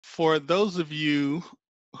For those of you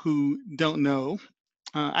who don't know,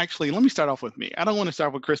 actually, let me start off with me. I don't want to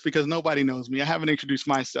start with Chris because nobody knows me. I haven't introduced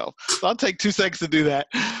myself. So I'll take 2 seconds to do that.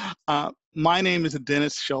 My name is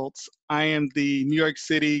Dennis Schultz. I am the New York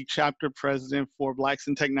City chapter president for Blacks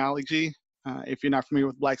in Technology. If you're not familiar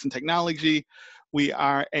with Blacks in Technology, we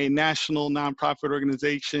are a national nonprofit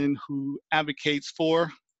organization who advocates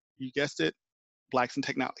for, you guessed it, Blacks in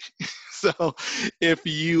Technology. So if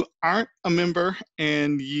you aren't a member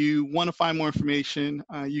and you want to find more information,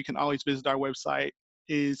 you can always visit our website.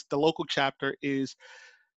 The local chapter is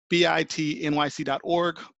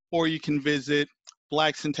bitnyc.org, or you can visit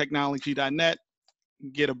blacksintechnology.net,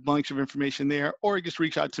 get a bunch of information there, or just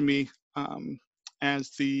reach out to me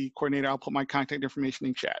as the coordinator. I'll put my contact information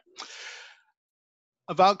in chat.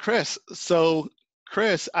 About Chris. So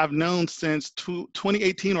Chris, I've known since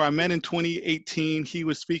 2018, or I met in 2018. He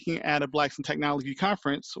was speaking at a Blacks in Technology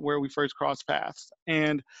conference where we first crossed paths.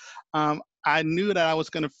 And I knew that I was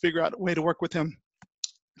going to figure out a way to work with him,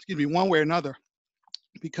 excuse me, one way or another,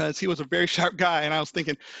 because he was a very sharp guy. And I was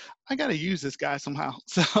thinking, I got to use this guy somehow.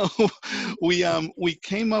 So we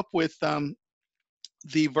came up with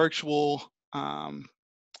the virtual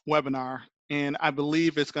webinar. And I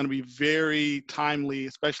believe it's going to be very timely,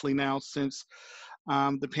 especially now since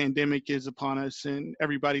the pandemic is upon us and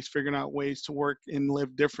everybody's figuring out ways to work and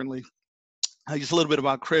live differently. Just a little bit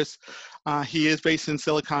about Chris. He is based in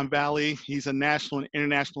Silicon Valley. He's a national and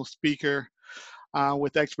international speaker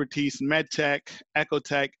with expertise in medtech,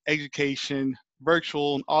 ecotech, education,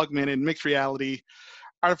 virtual and augmented, mixed reality,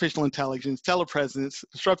 artificial intelligence, telepresence,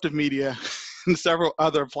 disruptive media, and several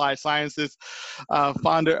other applied sciences.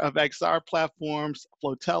 Founder of XR platforms,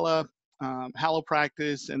 Flotilla,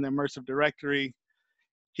 HaloPractice, and the Immersive Directory.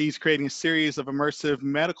 He's creating a series of immersive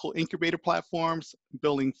medical incubator platforms,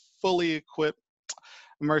 building fully equipped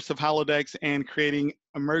immersive holodecks, and creating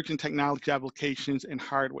emergent technology applications and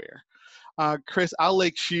hardware. Chris, I'll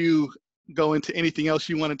let you go into anything else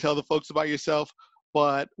you want to tell the folks about yourself,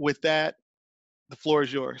 but with that, the floor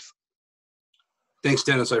is yours. Thanks,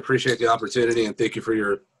 Dennis. I appreciate the opportunity, and thank you for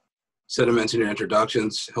your sentiments and your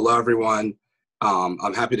introductions. Hello, everyone.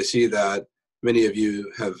 I'm happy to see that many of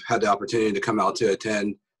you have had the opportunity to come out to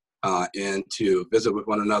attend and to visit with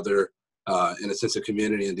one another in a sense of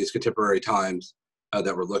community in these contemporary times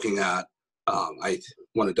that we're looking at. I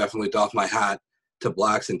want to definitely doff my hat to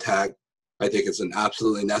Blacks in Tech. I think it's an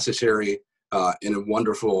absolutely necessary and a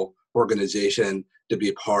wonderful organization to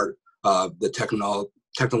be part of the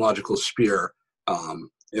technological sphere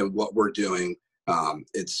in what we're doing.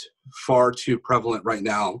 It's far too prevalent right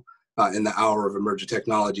now in the hour of emergent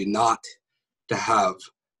technology not to have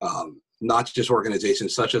not just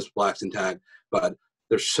organizations such as Blacks in Tech, but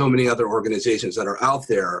there's so many other organizations that are out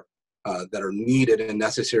there that are needed and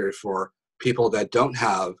necessary for people that don't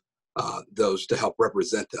have those to help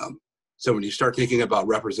represent them. So when you start thinking about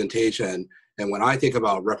representation, and when I think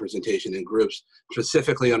about representation in groups,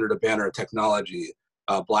 specifically under the banner of technology,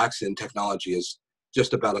 Blacks in Technology is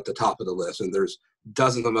just about at the top of the list. And there's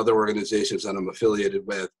dozens of other organizations that I'm affiliated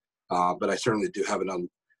with, but I certainly do have an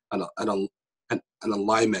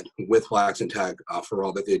alignment with Blacks in Tech for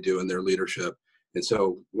all that they do in their leadership. And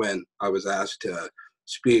so when I was asked to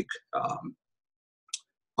speak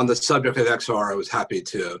on the subject of XR, I was happy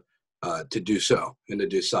to do so and to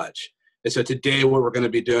do such. And so today what we're going to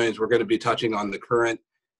be doing is we're going to be touching on the current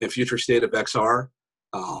and future state of XR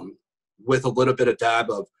with a little bit of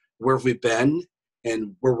dab of where we've been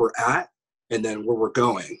and where we're at, and then where we're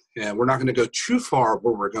going. And we're not going to go too far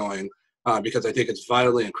where we're going because I think it's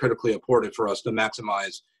vitally and critically important for us to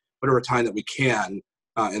maximize whatever time that we can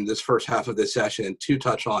in this first half of this session to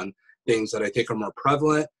touch on things that I think are more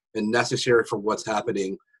prevalent and necessary for what's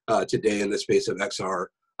happening today in the space of XR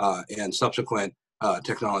and subsequent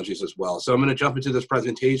technologies as well. So I'm going to jump into this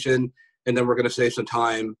presentation, and then we're going to save some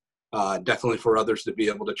time definitely for others to be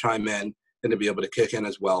able to chime in and to be able to kick in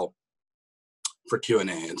as well for Q&A.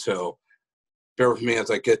 And so bear with me as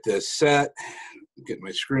I get this set, get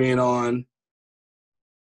my screen on,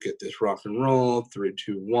 get this rock and roll, 3,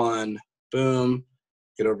 2, 1, boom,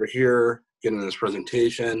 get over here, get into this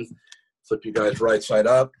presentation, flip you guys right side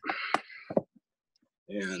up,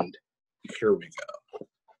 and here we go.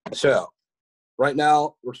 So right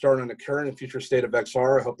now, we're starting on the current and future state of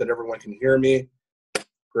XR. I hope that everyone can hear me.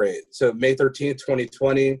 Great. So May 13th,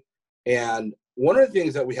 2020. And one of the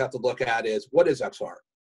things that we have to look at is, what is XR?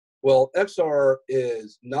 Well, XR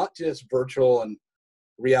is not just virtual and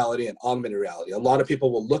reality and augmented reality. A lot of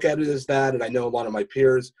people will look at it as that, and I know a lot of my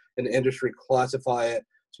peers in the industry classify it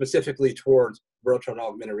specifically towards virtual and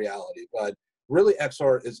augmented reality. But really,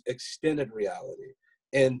 XR is extended reality.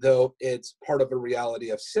 And though it's part of a reality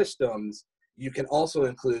of systems, you can also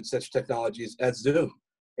include such technologies as Zoom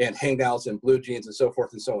and Hangouts and Blue Jeans and so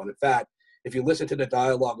forth and so on. In fact, if you listen to the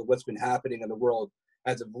dialogue of what's been happening in the world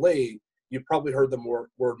as of late, you've probably heard the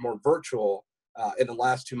word more virtual in the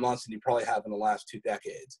last 2 months than you probably have in the last 2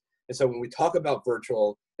 decades. And so when we talk about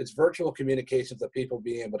virtual, it's virtual communications of people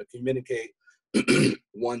being able to communicate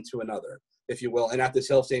one to another, if you will. And at the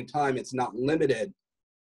same time, it's not limited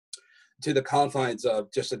to the confines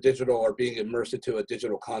of just a digital or being immersed into a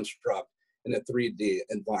digital construct in a 3D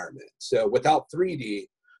environment. So without 3D,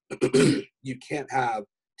 you can't have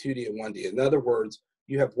 2D and 1D. In other words,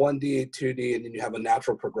 you have 1D, 2D, and then you have a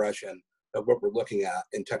natural progression of what we're looking at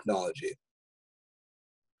in technology.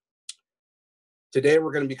 Today,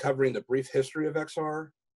 we're going to be covering the brief history of XR,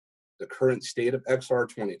 the current state of XR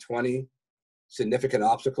 2020, significant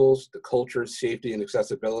obstacles, the culture, safety, and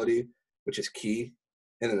accessibility, which is key,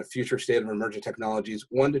 and in a future state of emerging technologies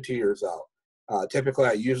 1 to 2 years out. Typically,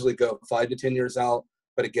 I usually go 5 to 10 years out,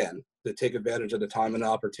 but again, to take advantage of the time and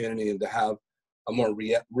opportunity and to have a more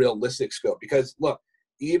realistic scope. Because look,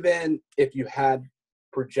 even if you had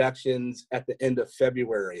projections at the end of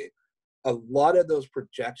February, a lot of those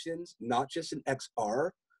projections, not just in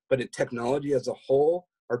XR, but in technology as a whole,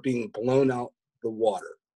 are being blown out the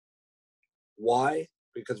water. Why?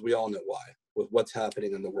 Because we all know why, with what's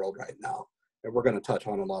happening in the world right now. And we're going to touch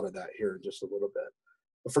on a lot of that here in just a little bit.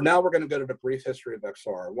 But for now, we're going to go to the brief history of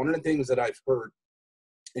XR. One of the things that I've heard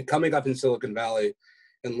in coming up in Silicon Valley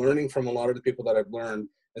and learning from a lot of the people that I've learned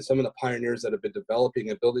and some of the pioneers that have been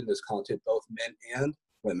developing and building this content, both men and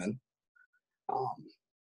women,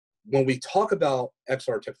 when we talk about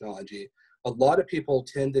XR technology, a lot of people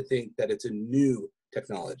tend to think that it's a new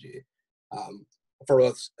technology. For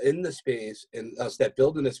us in the space and us that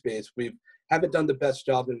build in the space, we haven't done the best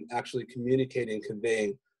job in actually communicating and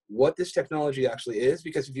conveying what this technology actually is.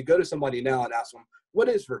 Because if you go to somebody now and ask them, what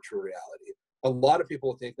is virtual reality? A lot of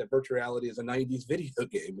people think that virtual reality is a 90s video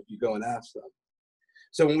game if you go and ask them.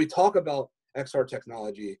 So when we talk about XR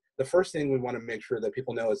technology, the first thing we want to make sure that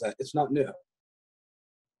people know is that it's not new.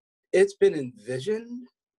 It's been envisioned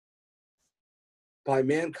by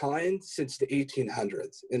mankind since the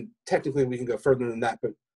 1800s. And technically we can go further than that,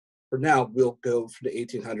 but for now we'll go from the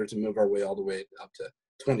 1800s and move our way all the way up to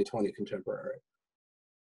 2020 contemporary.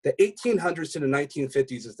 The 1800s to the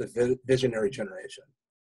 1950s is the visionary generation.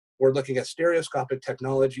 We're looking at stereoscopic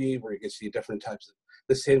technology where you can see different types of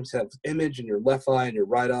the same set of image in your left eye and your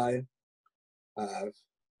right eye.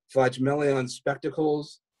 Weissmanian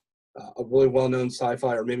spectacles, a really well-known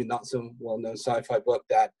sci-fi, or maybe not so well-known sci-fi book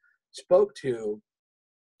that spoke to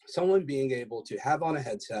someone being able to have on a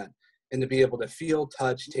headset and to be able to feel,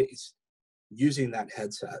 touch, taste using that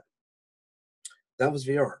headset. That was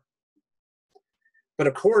VR. But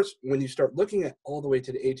of course, when you start looking at all the way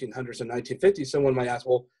to the 1800s and 1950s, someone might ask,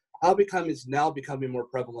 well, how is now becoming more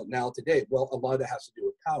prevalent now today? Well, a lot of that has to do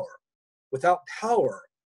with power. Without power,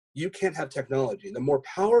 you can't have technology. The more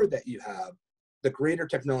power that you have, the greater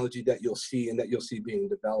technology that you'll see and that you'll see being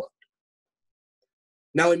developed.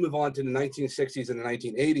 Now we move on to the 1960s and the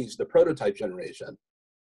 1980s, the prototype generation.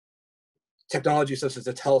 Technology such as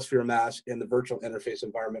the telesphere mask and the virtual interface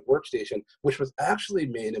environment workstation, which was actually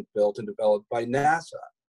made and built and developed by NASA.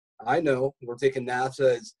 I know we're taking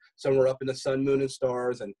NASA as somewhere up in the sun, moon, and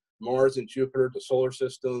stars, and Mars and Jupiter, the solar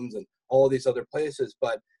systems, and all these other places,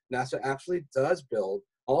 but NASA actually does build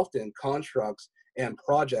often constructs and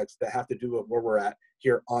projects that have to do with where we're at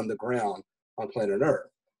here on the ground on planet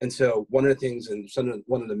Earth. And so one of the things, and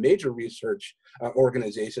one of the major research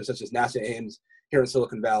organizations such as NASA Ames here in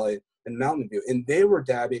Silicon Valley and Mountain View, and they were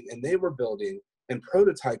dabbing and they were building and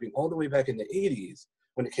prototyping all the way back in the 80s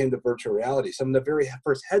when it came to virtual reality. Some of the very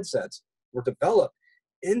first headsets were developed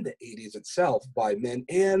in the 80s itself by men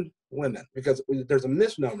and women, because there's a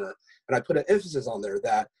misnomer, and I put an emphasis on there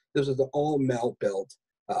that this is an all male built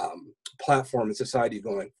platform in society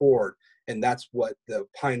going forward. And that's what the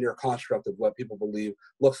pioneer construct of what people believe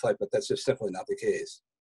looks like, but that's just simply not the case.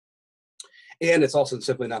 And it's also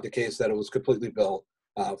simply not the case that it was completely built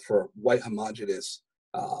for white homogeneous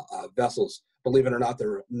vessels. Believe it or not,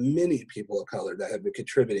 there are many people of color that have been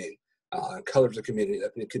contributing, colors of community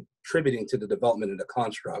that have been contributing to the development and the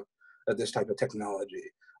construct of this type of technology.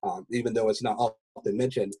 Even though it's not often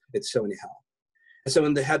mentioned, it's so anyhow. And so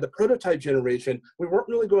when they had the prototype generation, we weren't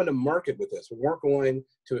really going to market with this. We weren't going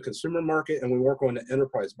to a consumer market and we weren't going to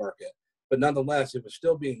enterprise market. But nonetheless, it was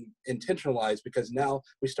still being intentionalized because now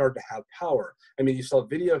we started to have power. I mean, you saw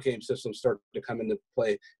video game systems start to come into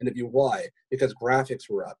play and to view why, because graphics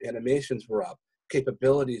were up, animations were up,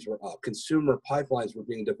 capabilities were up, consumer pipelines were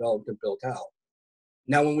being developed and built out.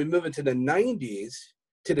 Now, when we move into the 90s,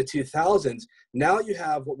 to the 2000s, now you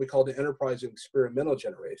have what we call the enterprise and experimental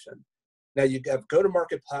generation. Now you have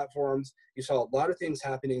go-to-market platforms. You saw a lot of things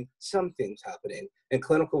happening, some things happening in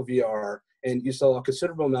clinical VR, and you saw a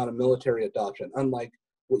considerable amount of military adoption. Unlike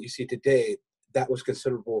what you see today, that was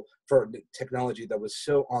considerable for technology that was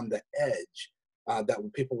so on the edge that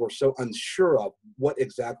people were so unsure of what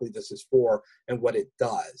exactly this is for and what it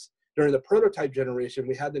does. During the prototype generation,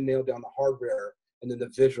 we had to nail down the hardware and then the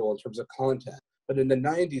visual in terms of content. But in the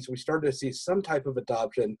 90s, we started to see some type of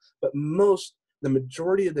adoption, but the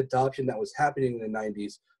majority of the adoption that was happening in the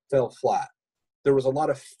 90s fell flat. There was a lot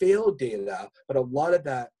of failed data, but a lot of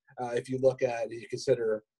that, if you look at, you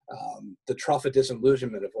consider the trough of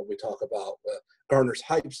disillusionment of what we talk about, Gartner's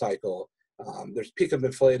hype cycle. There's peak of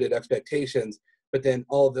inflated expectations, but then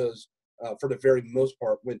all those, for the very most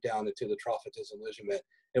part, went down into the trough of disillusionment.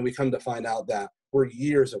 And we come to find out that we're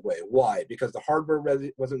years away. Why? Because the hardware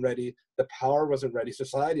wasn't ready, the power wasn't ready,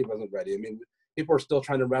 society wasn't ready. I mean, people are still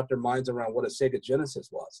trying to wrap their minds around what a Sega Genesis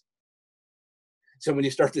was. So when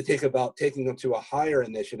you start to think about taking them to a higher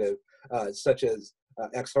initiative, such as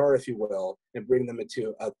XR, if you will, and bring them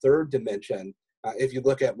into a third dimension, if you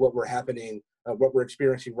look at what we're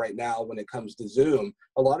experiencing right now when it comes to Zoom,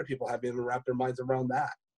 a lot of people haven't even wrapped their minds around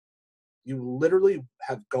that. You literally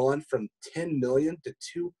have gone from 10 million to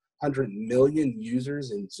 200 million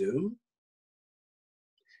users in Zoom,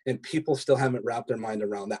 and people still haven't wrapped their mind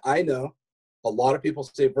around that. I know a lot of people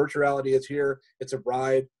say virtual reality is here, it's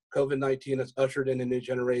arrived, COVID-19 has ushered in a new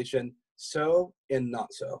generation, so and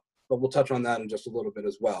not so. But we'll touch on that in just a little bit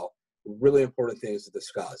as well. Really important things to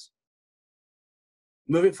discuss.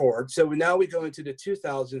 Moving forward, so now we go into the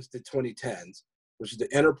 2000s to 2010s, which is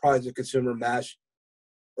the enterprise and consumer mass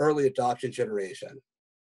early adoption generation.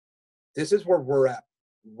 This is where we're at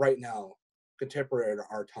right now, contemporary to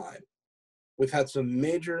our time. We've had some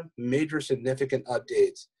major significant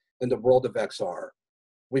updates in the world of XR.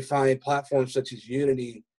 We find platforms such as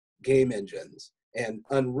Unity game engines and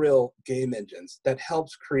Unreal game engines that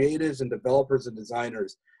helps creatives and developers and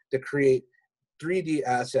designers to create 3D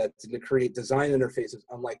assets and to create design interfaces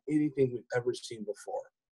unlike anything we've ever seen before.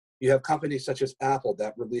 You have companies such as Apple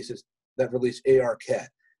that release ARKit.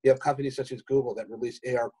 You have companies such as Google that release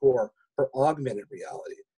AR Core for augmented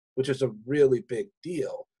reality, which is a really big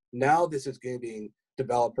deal. Now this is giving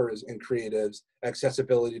developers and creatives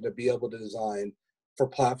accessibility to be able to design for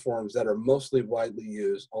platforms that are mostly widely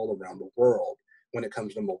used all around the world when it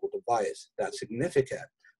comes to mobile device. That's significant.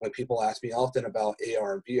 When people ask me often about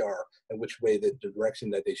AR and VR and which way the direction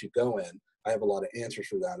that they should go in, I have a lot of answers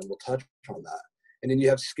for that, and we'll touch on that. And then you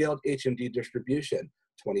have scaled HMD distribution.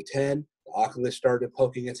 2010, the Oculus started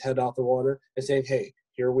poking its head out the water and saying, hey,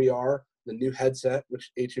 here we are, the new headset,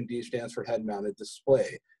 which HMD stands for head-mounted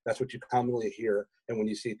display. That's what you commonly hear, and when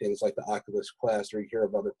you see things like the Oculus Quest, or you hear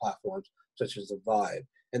of other platforms such as the Vive.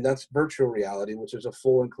 And that's virtual reality, which is a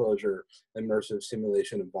full enclosure, immersive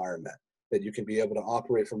simulation environment that you can be able to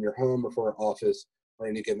operate from your home or from an office or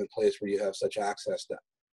any given place where you have such access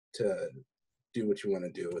to do what you want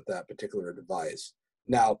to do with that particular device.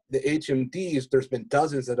 Now, the HMDs, there's been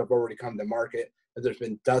dozens that have already come to market, and there's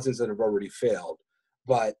been dozens that have already failed.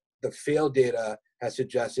 But the failed data has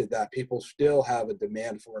suggested that people still have a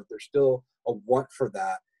demand for it. There's still a want for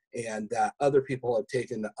that, and that other people have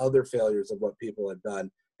taken the other failures of what people have done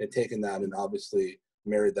and taken that and obviously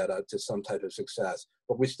married that up to some type of success.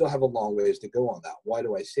 But we still have a long ways to go on that. Why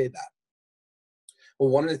do I say that? Well,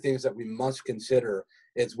 one of the things that we must consider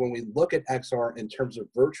is when we look at XR in terms of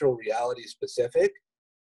virtual reality specific,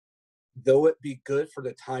 though it be good for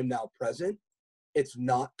the time now present, it's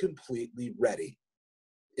not completely ready.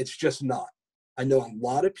 It's just not. I know a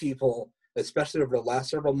lot of people, especially over the last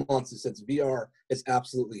several months, since VR is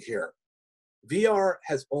absolutely here. VR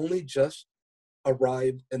has only just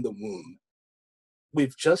arrived in the womb.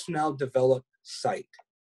 We've just now developed sight.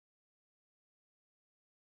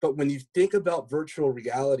 But when you think about virtual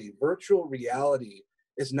reality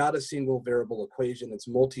is not a single variable equation, it's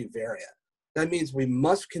multivariate. That means we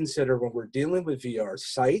must consider when we're dealing with VR,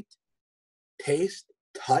 sight, taste,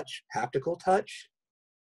 touch, haptical touch,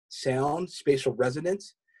 sound, spatial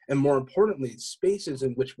resonance, and more importantly, spaces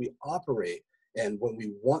in which we operate and when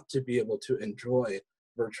we want to be able to enjoy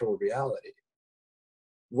virtual reality.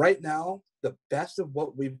 Right now, the best of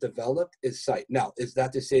what we've developed is sight. Now, is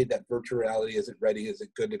that to say that virtual reality isn't ready? Is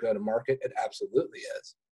it good to go to market? It absolutely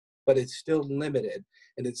is. But it's still limited,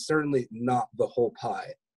 and it's certainly not the whole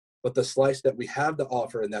pie. But the slice that we have to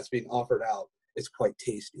offer and that's being offered out is quite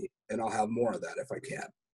tasty, and I'll have more of that if I can.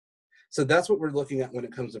 So that's what we're looking at when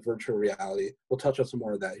it comes to virtual reality. We'll touch on some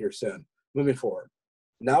more of that here soon. Moving forward.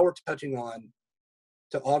 Now we're touching on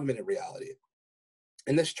to augmented reality.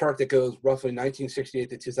 in this chart that goes roughly 1968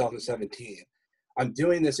 to 2017, I'm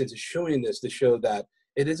doing this and just showing this to show that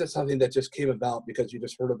it isn't something that just came about because you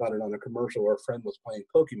just heard about it on a commercial or a friend was playing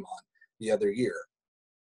Pokemon the other year.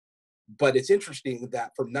 But it's interesting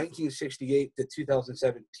that from 1968 to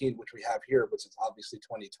 2017, which we have here, which is obviously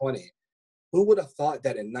 2020, who would have thought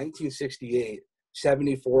that in 1968,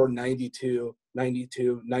 74, 92,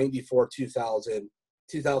 92, 94, 2000,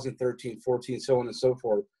 2013, 14, so on and so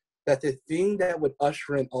forth, that the thing that would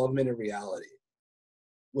usher in augmented reality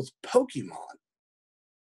was Pokemon.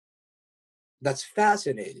 That's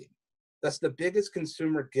fascinating. That's the biggest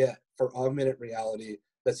consumer get for augmented reality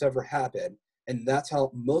that's ever happened. And that's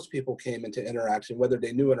how most people came into interaction, whether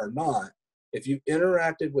they knew it or not. If you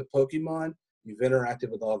interacted with Pokemon, you've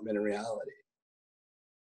interacted with augmented reality.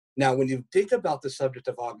 Now, when you think about the subject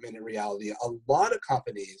of augmented reality, a lot of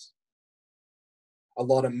companies, a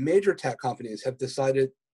lot of major tech companies have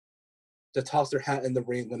decided to toss their hat in the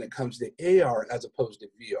ring when it comes to AR as opposed to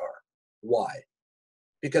VR. Why?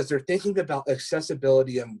 Because they're thinking about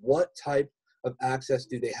accessibility and what type of access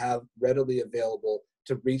do they have readily available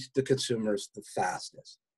to reach the consumers the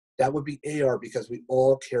fastest. That would be AR, because we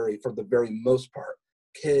all carry, for the very most part,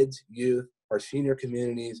 kids, youth, our senior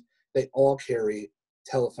communities, they all carry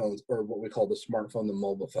telephones, or what we call the smartphone, the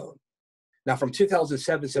mobile phone. Now, from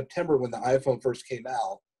 2007, September, when the iPhone first came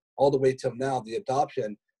out, all the way till now, the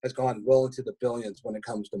adoption has gone well into the billions when it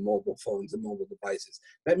comes to mobile phones and mobile devices.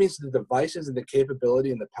 That means the devices and the capability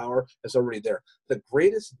and the power is already there. The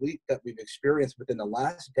greatest leap that we've experienced within the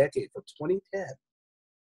last decade, from 2010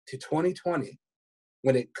 to 2020,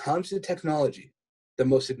 when it comes to technology, the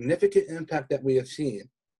most significant impact that we have seen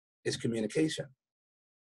is communication.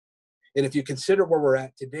 And if you consider where we're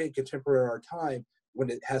at today, contemporary our time, when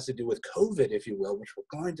it has to do with COVID, if you will, which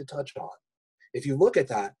we're going to touch on, if you look at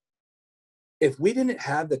that, if we didn't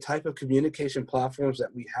have the type of communication platforms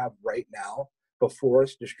that we have right now before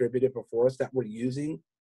us, distributed before us, that we're using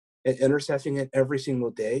and intercessing it every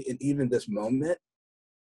single day, and even this moment,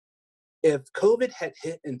 if COVID had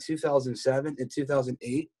hit in 2007 and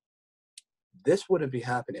 2008, this wouldn't be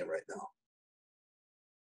happening right now.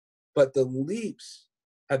 But the leaps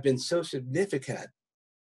have been so significant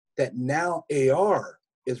that now AR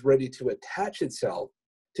is ready to attach itself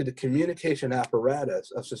to the communication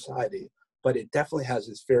apparatus of society, but it definitely has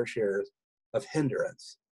its fair share of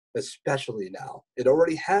hindrance, especially now. It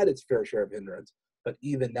already had its fair share of hindrance, but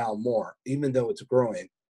even now more. Even though it's growing,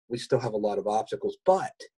 we still have a lot of obstacles,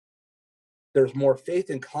 but there's more faith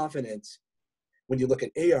and confidence when you look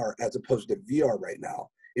at AR as opposed to VR right now.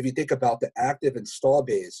 If you think about the active install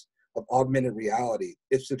base of augmented reality,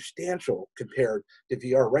 it's substantial compared to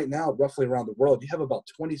VR. Right now, roughly around the world, you have about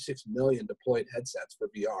 26 million deployed headsets for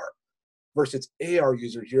VR. Versus AR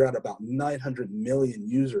users, you're at about 900 million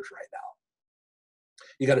users right now.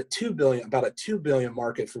 You got about a 2 billion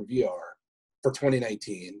market for VR for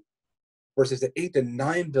 2019 versus the 8 to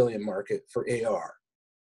 9 billion market for AR.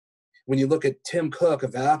 When you look at Tim Cook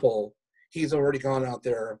of Apple, he's already gone out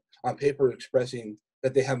there on paper expressing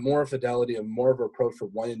that they have more fidelity and more of an approach for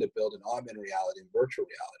wanting to build an augmented reality and virtual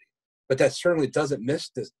reality. But that certainly doesn't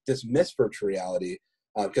dismiss virtual reality,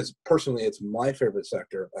 because personally, it's my favorite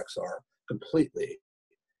sector of XR completely.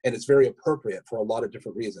 And it's very appropriate for a lot of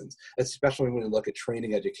different reasons, especially when you look at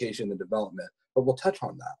training, education, and development. But we'll touch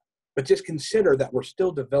on that. But just consider that we're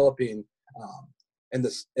still developing in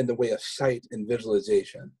the way of sight and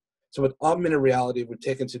visualization. So with augmented reality, we've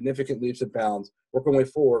taken significant leaps and bounds. We're going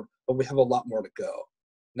forward, but we have a lot more to go.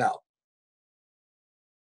 Now,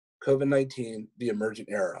 COVID-19, the emergent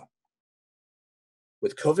era.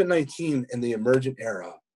 With COVID-19 and the emergent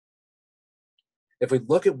era, if we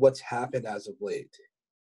look at what's happened as of late,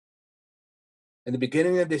 in the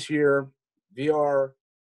beginning of this year, VR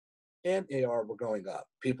and AR were going up.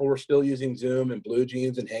 People were still using Zoom and Blue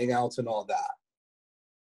Jeans and Hangouts and all that.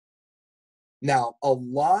 Now, a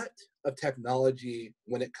lot of technology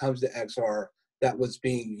when it comes to XR that was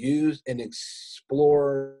being used and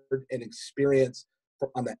explored and experienced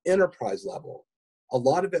on the enterprise level, a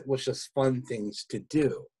lot of it was just fun things to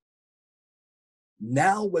do.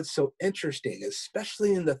 Now, what's so interesting,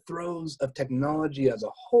 especially in the throes of technology as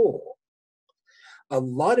a whole, a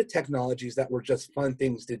lot of technologies that were just fun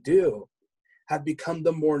things to do have become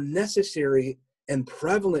the more necessary and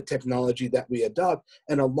prevalent technology that we adopt.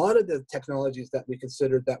 And a lot of the technologies that we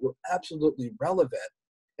considered that were absolutely relevant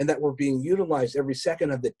and that were being utilized every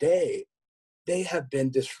second of the day, they have been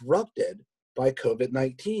disrupted by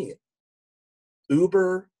COVID-19.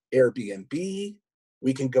 Uber, Airbnb,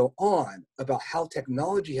 we can go on about how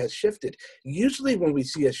technology has shifted. Usually when we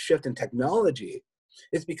see a shift in technology,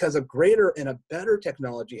 It's because a greater and a better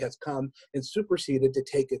technology has come and superseded to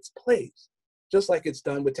take its place, just like it's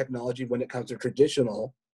done with technology when it comes to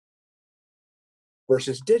traditional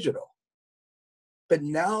versus digital. But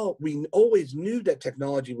now we always knew that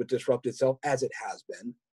technology would disrupt itself, as it has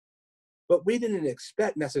been, but we didn't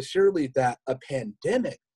expect necessarily that a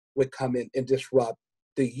pandemic would come in and disrupt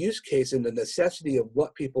the use case and the necessity of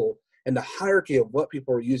what people and the hierarchy of what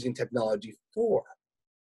people are using technology for.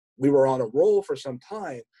 We were on a roll for some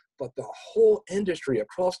time, but the whole industry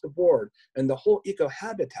across the board and the whole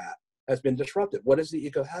eco-habitat has been disrupted. What is the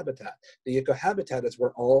eco-habitat? The eco-habitat is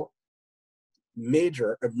where all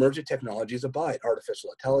major emergent technologies abide: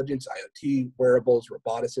 artificial intelligence, IoT, wearables,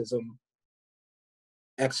 roboticism,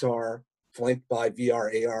 XR, flanked by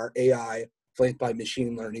VR, AR, AI, flanked by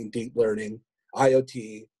machine learning, deep learning,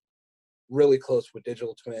 IoT, really close with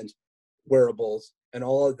digital twins, wearables, and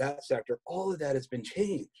all of that sector. All of that has been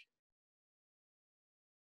changed.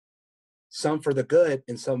 Some for the good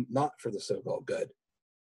and some not for the so-called good.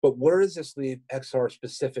 But where does this leave XR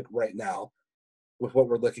specific right now with what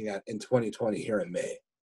we're looking at in 2020 here in May?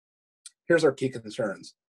 Here's our key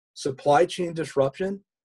concerns. Supply chain disruption.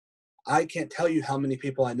 I can't tell you how many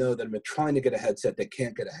people I know that have been trying to get a headset that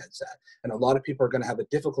can't get a headset. And a lot of people are going to have a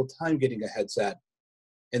difficult time getting a headset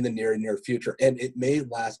in the near future. And it may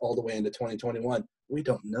last all the way into 2021. We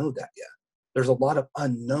don't know that yet. There's a lot of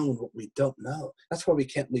unknown what we don't know. That's why we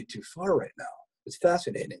can't lead too far right now. It's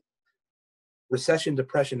fascinating. Recession,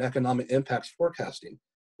 depression, economic impacts forecasting.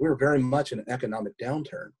 We're very much in an economic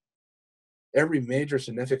downturn. Every major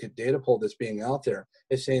significant data poll that's being out there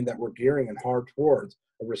is saying that we're gearing and hard towards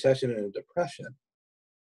a recession and a depression.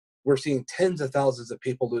 We're seeing tens of thousands of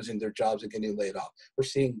people losing their jobs and getting laid off. We're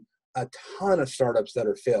seeing a ton of startups that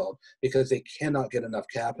are failed because they cannot get enough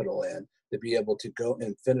capital in to be able to go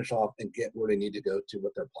and finish off and get where they need to go to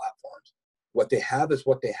with their platforms. What they have is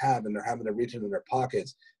what they have, and they're having to reach into their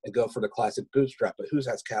pockets and go for the classic bootstrap. But who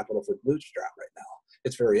has capital for bootstrap right now?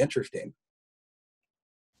 It's very interesting.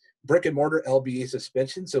 Brick and mortar LBE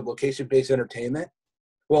suspension, so location-based entertainment.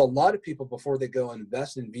 Well, a lot of people, before they go and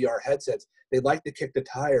invest in VR headsets, they like to kick the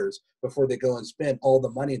tires before they go and spend all the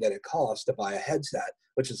money that it costs to buy a headset,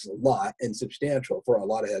 which is a lot and substantial for a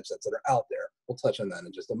lot of headsets that are out there. We'll touch on that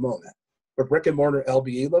in just a moment. But brick and mortar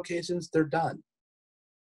LBE locations, they're done.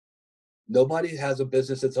 Nobody has a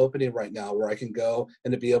business that's opening right now where I can go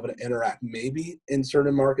and to be able to interact. Maybe in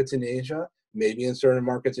certain markets in Asia, maybe in certain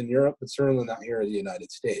markets in Europe, but certainly not here in the United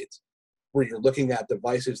States, where you're looking at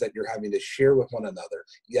devices that you're having to share with one another.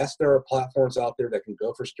 Yes, there are platforms out there that can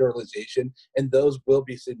go for sterilization, and those will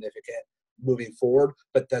be significant moving forward,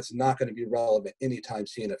 but that's not going to be relevant anytime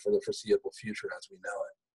soon for the foreseeable future as we know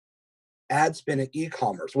it. Ad spend and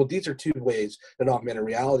e-commerce. Well, these are two ways that augmented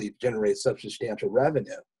reality generates such substantial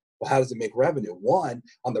revenue. Well, how does it make revenue? One,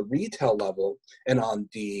 on the retail level and on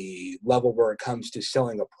the level where it comes to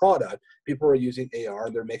selling a product, people are using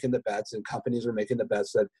AR, they're making the bets, and companies are making the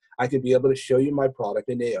bets that I can be able to show you my product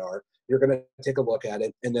in AR, you're going to take a look at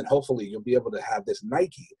it, and then hopefully you'll be able to have this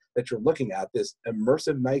Nike that you're looking at, this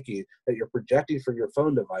immersive Nike that you're projecting for your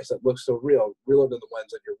phone device that looks so real, realer than the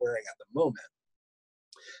ones that you're wearing at the moment.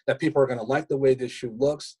 That people are going to like the way this shoe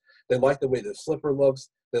looks, they like the way this slipper looks,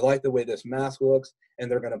 they like the way this mask looks, and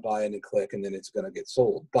they're going to buy it and click, and then it's going to get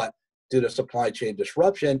sold. But due to supply chain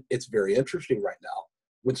disruption, it's very interesting right now.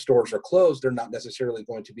 When stores are closed, they're not necessarily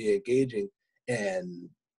going to be engaging in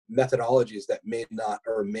methodologies that may not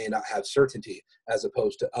or may not have certainty as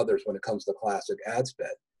opposed to others when it comes to classic ad spend.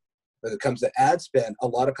 When it comes to ad spend, a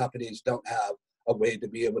lot of companies don't have a way to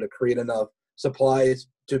be able to create enough supplies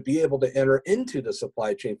to be able to enter into the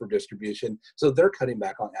supply chain for distribution, so they're cutting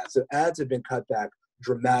back on ads. So ads have been cut back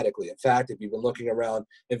dramatically. In fact, if you've been looking around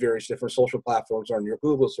in various different social platforms or on your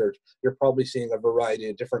Google search, you're probably seeing a variety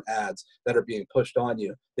of different ads that are being pushed on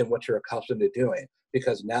you than what you're accustomed to doing,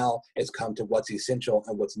 because now it's come to what's essential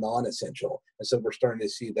and what's non-essential. And so we're starting to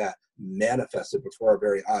see that manifested before our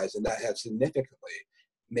very eyes, and that has significantly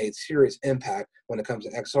made serious impact when it comes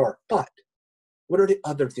to XR. But what are the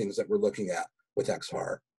other things that we're looking at with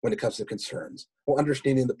XR when it comes to concerns? Well,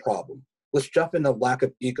 understanding the problem. Let's jump into lack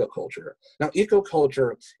of eco-culture. Now,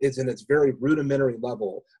 eco-culture is in its very rudimentary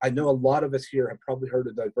level. I know a lot of us here have probably heard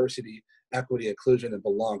of diversity, equity, inclusion, and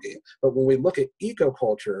belonging. But when we look at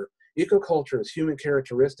eco-culture, eco-culture is human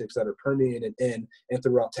characteristics that are permeated in and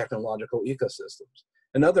throughout technological ecosystems.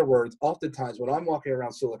 In other words, oftentimes when I'm walking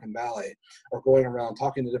around Silicon Valley or going around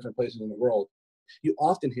talking to different places in the world, you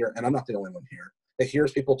often hear, and I'm not the only one here, that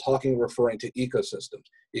hears people talking, referring to ecosystems,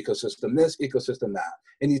 ecosystem this, ecosystem that.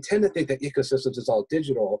 And you tend to think that ecosystems is all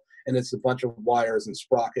digital and it's a bunch of wires and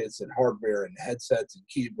sprockets and hardware and headsets and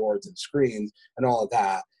keyboards and screens and all of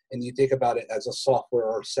that. And you think about it as a software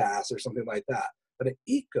or SaaS or something like that. But an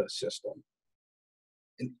ecosystem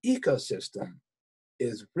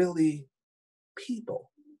is really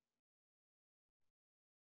people,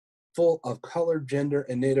 full of color, gender,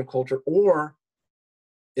 and native culture, or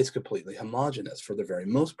it's completely homogenous for the very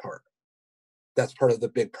most part. That's part of the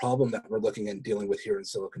big problem that we're looking at dealing with here in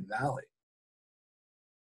Silicon Valley.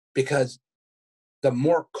 Because the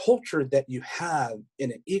more culture that you have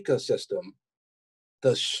in an ecosystem,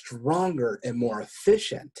 the stronger and more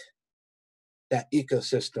efficient that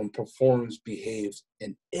ecosystem performs, behaves,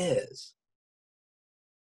 and is.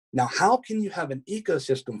 Now, how can you have an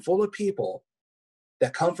ecosystem full of people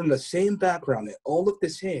that come from the same background, that all look the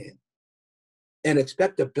same, and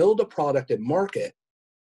expect to build a product and market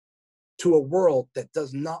to a world that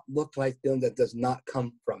does not look like them, that does not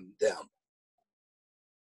come from them?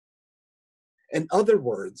 In other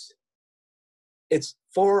words, it's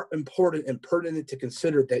far important and pertinent to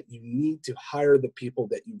consider that you need to hire the people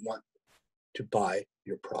that you want to buy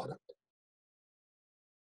your product.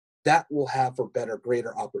 That will have for better,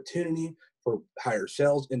 greater opportunity for higher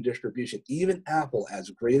sales and distribution. Even Apple, as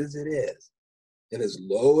great as it is, and as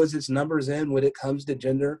low as its numbers in when it comes to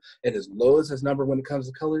gender, and as low as its number when it comes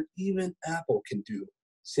to color, even Apple can do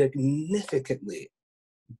significantly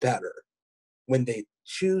better when they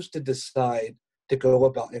choose to decide to go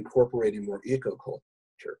about incorporating more eco-culture,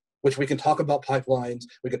 which we can talk about pipelines,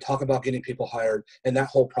 we can talk about getting people hired and that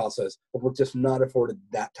whole process, but we're just not afforded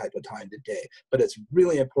that type of time today. But it's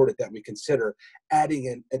really important that we consider adding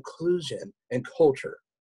in inclusion and culture.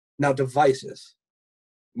 Now, devices.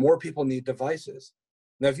 More people need devices.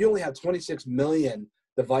 Now, if you only have 26 million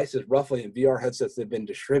devices roughly in VR headsets that have been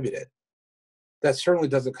distributed, that certainly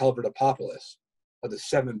doesn't cover the populace of the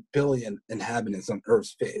 7 billion inhabitants on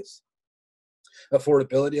Earth's face.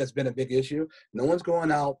 Affordability has been a big issue. No one's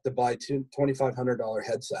going out to buy $2,500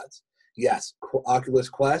 headsets. Yes, Oculus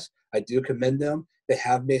Quest, I do commend them. They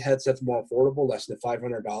have made headsets more affordable, less than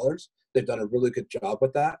 $500. They've done a really good job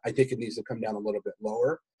with that. I think it needs to come down a little bit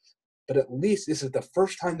lower. But at least this is the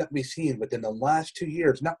first time that we've seen within the last 2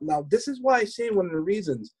 years. Now, this is why I say one of the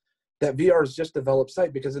reasons that VR has just developed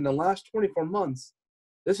sight, because in the last 24 months,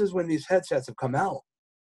 this is when these headsets have come out.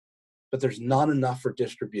 But there's not enough for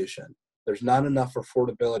distribution. There's not enough for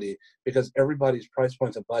affordability because everybody's price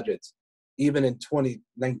points and budgets, even in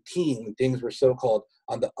 2019, when things were so-called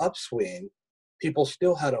on the upswing, people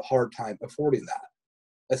still had a hard time affording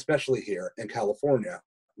that, especially here in California,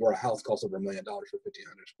 where a house costs over $1 million for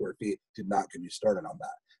 1,500 square feet. Did not get you started on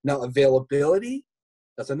that. Now, availability,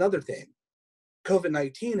 that's another thing.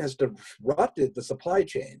 COVID-19 has disrupted the supply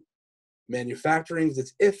chain. Manufacturing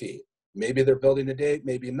is iffy. Maybe they're building today,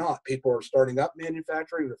 maybe not. People are starting up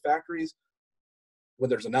manufacturing their factories. When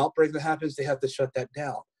there's an outbreak that happens, they have to shut that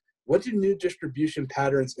down. What do new distribution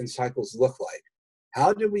patterns and cycles look like?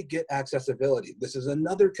 How do we get accessibility? This is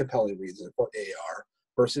another compelling reason for AR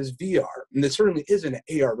versus VR. And this certainly isn't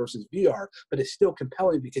an AR versus VR, but it's still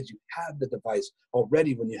compelling because you have the device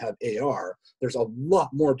already when you have AR. There's a lot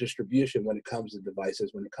more distribution when it comes to devices,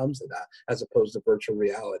 when it comes to that, as opposed to virtual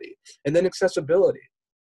reality. And then accessibility.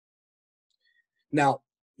 Now,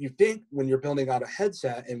 you think when you're building out a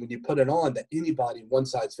headset and when you put it on that anybody, one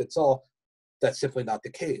size fits all, that's simply not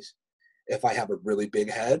the case. If I have a really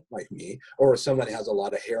big head, like me, or if somebody has a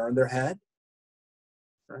lot of hair on their head,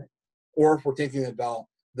 right? Or if we're thinking about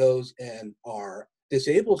those in our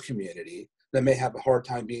disabled community that may have a hard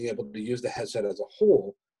time being able to use the headset as a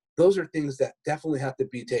whole, those are things that definitely have to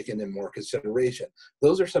be taken in more consideration.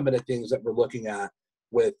 Those are some of the things that we're looking at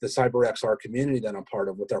with the CyberXR community that I'm part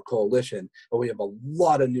of, with our coalition. But we have a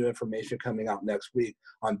lot of new information coming out next week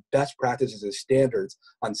on best practices and standards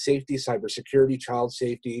on safety, cybersecurity, child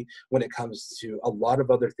safety, when it comes to a lot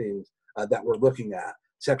of other things that we're looking at.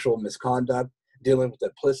 Sexual misconduct, dealing with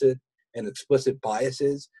implicit and explicit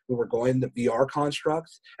biases when we're going to VR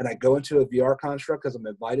constructs. And I go into a VR construct because I'm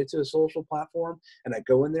invited to a social platform, and I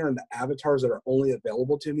go in there and the avatars that are only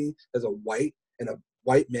available to me as a white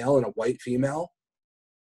male and a white female.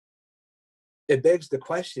 It begs the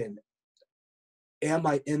question, am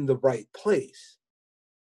I in the right place?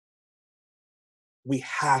 We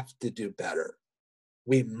have to do better.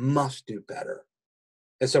 We must do better.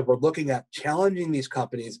 And so we're looking at challenging these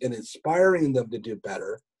companies and inspiring them to do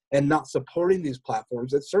better and not supporting these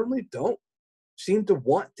platforms that certainly don't seem to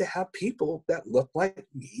want to have people that look like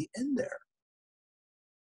me in there.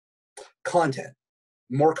 Content,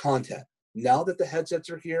 more content. Now that the headsets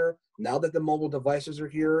are here, now that the mobile devices are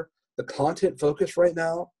here, the content focus right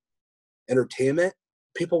now, entertainment,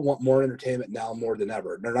 people want more entertainment now more than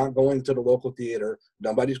ever. They're not going to the local theater.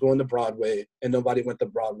 Nobody's going to Broadway, and nobody went to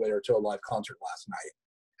Broadway or to a live concert last night.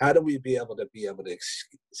 How do we be able to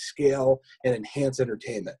scale and enhance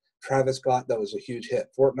entertainment? Travis Scott, that was a huge hit.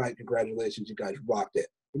 Fortnite, congratulations, you guys rocked it.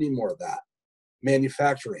 We need more of that.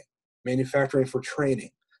 Manufacturing for training,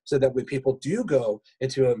 so that when people do go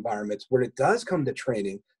into environments where it does come to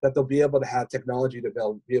training, that they'll be able to have technology to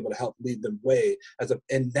be able to help lead them way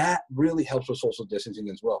and that really helps with social distancing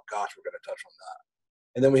as well. Gosh, we're going to touch on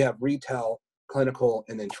that. And then we have retail, clinical,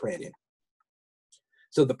 and then training.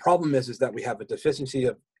 So the problem is that we have a deficiency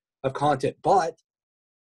of content, but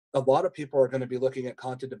a lot of people are going to be looking at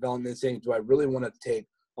content development and saying, do I really want to take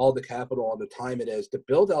all the capital, all the time it is to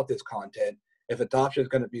build out this content if adoption is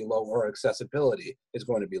going to be low or accessibility is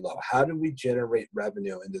going to be low? How do we generate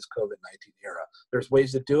revenue in this COVID-19 era? There's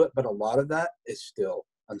ways to do it, but a lot of that is still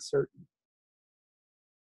uncertain.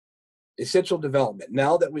 Essential development.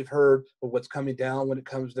 Now that we've heard of what's coming down when it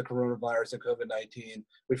comes to coronavirus and COVID-19,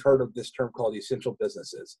 we've heard of this term called essential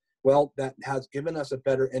businesses. Well, that has given us a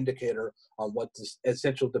better indicator on what this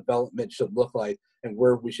essential development should look like and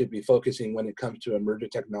where we should be focusing when it comes to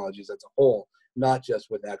emergent technologies as a whole, not just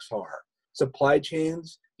with XR. Supply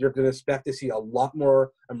chains, you're going to expect to see a lot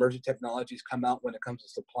more emergent technologies come out when it comes to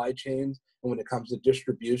supply chains and when it comes to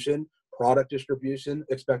distribution, product distribution.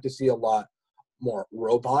 Expect to see a lot more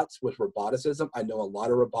robots with roboticism. I know a lot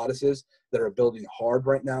of roboticists that are building hard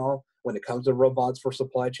right now when it comes to robots for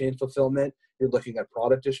supply chain fulfillment. You're looking at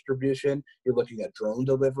product distribution. You're looking at drone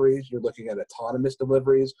deliveries. You're looking at autonomous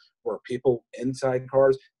deliveries where people inside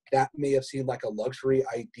cars. That may have seemed like a luxury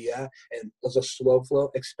idea and as a slow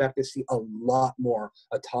flow. Expect to see a lot more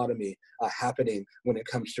autonomy happening when it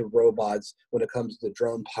comes to robots, when it comes to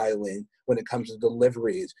drone piloting, when it comes to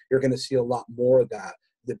deliveries. You're going to see a lot more of that.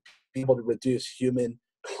 The be able to reduce human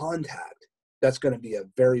contact. That's going to be a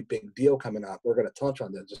very big deal coming up. We're going to touch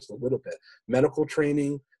on that just a little bit. Medical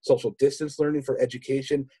training, social distance learning for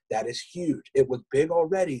education, that is huge. It was big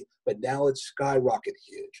already, but now it's skyrocketed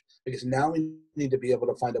huge because now we need to be able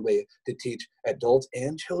to find a way to teach adults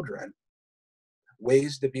and children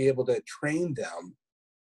ways to be able to train them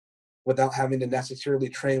without having to necessarily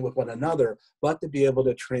train with one another, but to be able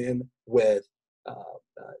to train with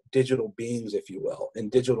digital beings, if you will, in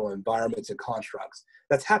digital environments and constructs.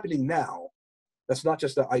 That's happening now. That's not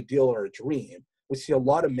just an ideal or a dream. We see a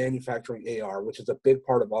lot of manufacturing AR, which is a big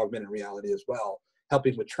part of augmented reality as well,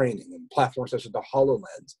 helping with training. And platforms such as the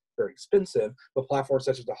HoloLens, very expensive, but platforms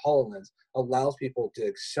such as the HoloLens allows people to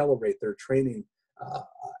accelerate their training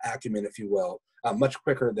acumen, if you will, much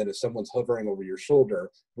quicker than if someone's hovering over your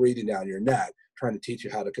shoulder, breathing down your neck, trying to teach you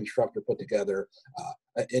how to construct or put together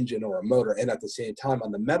an engine or a motor. And at the same time,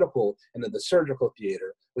 on the medical and in the surgical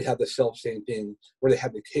theater, we have the same thing where they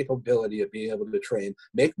have the capability of being able to train,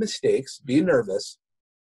 make mistakes, be nervous,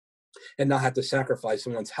 and not have to sacrifice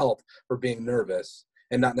someone's health for being nervous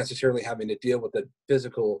and not necessarily having to deal with the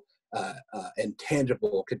physical and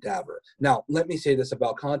tangible cadaver. Now, let me say this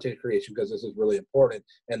about content creation because this is really important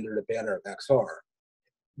under the banner of XR.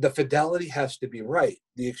 The fidelity has to be right.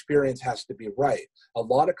 The experience has to be right. A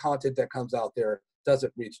lot of content that comes out there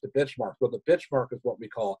doesn't reach the benchmark. Well, the benchmark is what we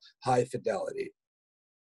call high fidelity.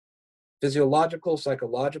 Physiological,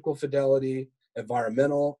 psychological fidelity,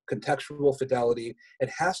 environmental, contextual fidelity.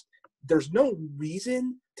 There's no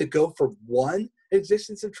reason to go from one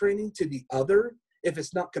existence of training to the other if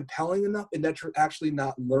it's not compelling enough and that you're actually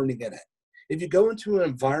not learning in it. If you go into an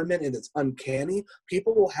environment and it's uncanny,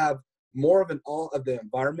 people will have more of an awe of the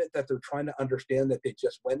environment that they're trying to understand that they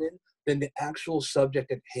just went in than the actual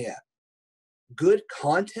subject at hand. Good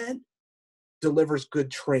content delivers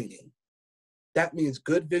good training. That means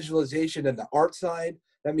good visualization in the art side.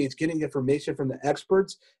 That means getting information from the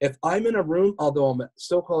experts. If I'm in a room, although I'm a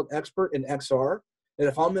so-called expert in XR, and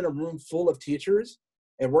if I'm in a room full of teachers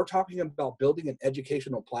and we're talking about building an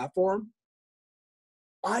educational platform,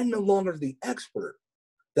 I'm no longer the expert.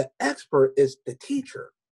 The expert is the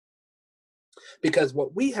teacher. Because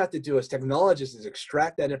what we have to do as technologists is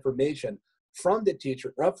extract that information from the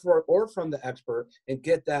teacher or from the expert and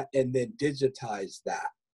get that and then digitize that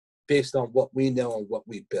based on what we know and what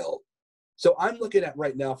we build. So I'm looking at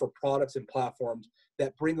right now for products and platforms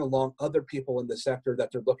that bring along other people in the sector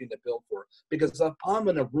that they're looking to build for. Because if I'm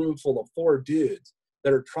in a room full of 4 dudes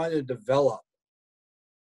that are trying to develop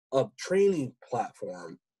a training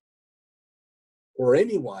platform or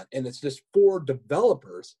anyone, and it's just 4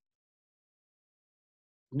 developers,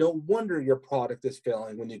 no wonder your product is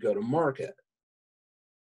failing when you go to market.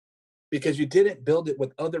 because you didn't build it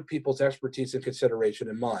with other people's expertise and consideration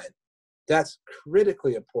in mind. That's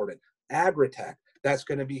critically important. Agri-tech, that's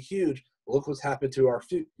going to be huge. Look what's happened to our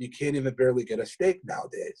food. You can't even barely get a steak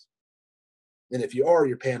nowadays. And if you are,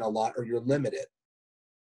 you're paying a lot or you're limited.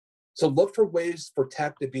 So look for ways for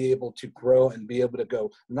tech to be able to grow and be able to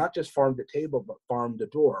go not just farm to table, but farm to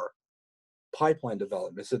door. Pipeline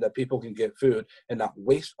development so that people can get food and not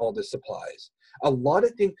waste all the supplies. A lot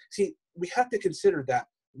of things, see, we have to consider that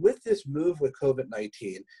with this move with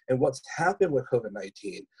COVID-19 and what's happened with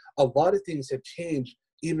COVID-19, a lot of things have changed,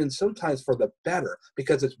 even sometimes for the better,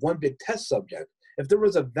 because it's one big test subject. If there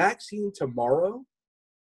was a vaccine tomorrow,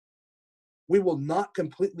 we will not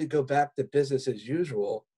completely go back to business as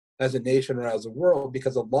usual as a nation or as a world,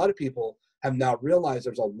 because a lot of people have now realized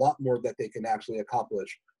there's a lot more that they can actually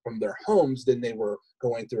accomplish from their homes than they were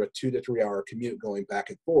going through a 2 to 3 hour commute going back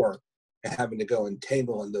and forth and having to go and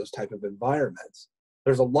tangle in those type of environments.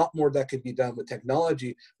 There's a lot more that could be done with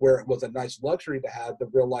technology, where it was a nice luxury to have to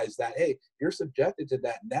realize that, hey, you're subjected to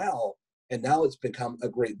that now, and now it's become a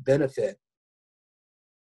great benefit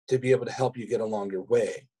to be able to help you get along your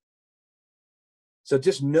way. So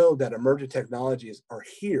just know that emergent technologies are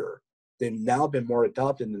here. They've now been more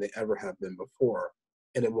adopted than they ever have been before,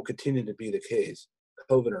 and it will continue to be the case,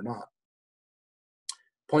 COVID or not.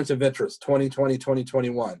 Points of interest, 2020,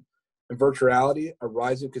 2021. In virtual reality, a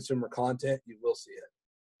rise in consumer content, you will see it.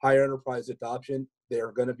 Higher enterprise adoption, they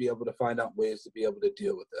are going to be able to find out ways to be able to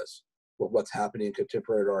deal with this, with what's happening in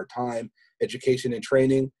contemporary to our time. Education and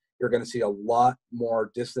training, you're going to see a lot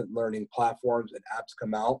more distant learning platforms and apps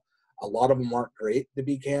come out. A lot of them aren't great, to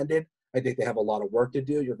be candid. I think they have a lot of work to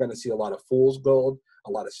do. You're going to see a lot of fool's gold,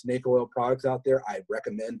 a lot of snake oil products out there. I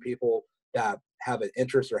recommend people that have an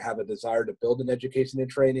interest or have a desire to build an education and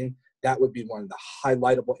training. That would be one of the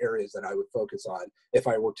highlightable areas that I would focus on if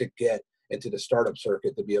I were to get into the startup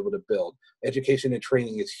circuit to be able to build. Education and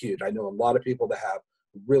training is huge. I know a lot of people that have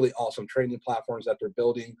really awesome training platforms that they're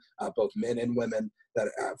building, both men and women, that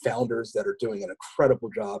founders that are doing an incredible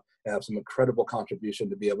job and have some incredible contribution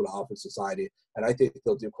to be able to offer society. And I think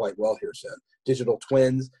they'll do quite well here soon. Digital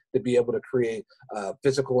twins, to be able to create a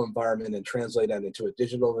physical environment and translate that into a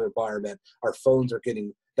digital environment. Our phones are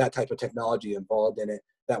getting that type of technology involved in it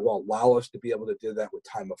that will allow us to be able to do that with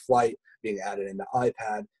time of flight, being added into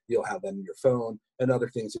iPad. You'll have them in your phone and other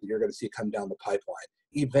things that you're going to see come down the pipeline.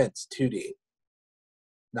 Events, 2D.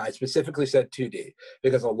 Now, I specifically said 2D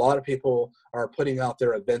because a lot of people are putting out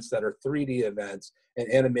their events that are 3D events and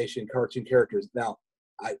animation, cartoon characters. Now,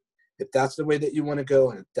 if that's the way that you want to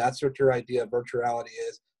go, and if that's what your idea of virtuality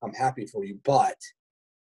is, I'm happy for you. But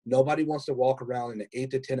nobody wants to walk around in an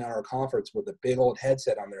 8 to 10 hour conference with a big old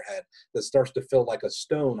headset on their head that starts to feel like a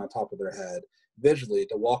stone on top of their head visually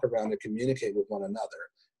to walk around and communicate with one another.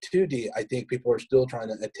 2D, I think people are still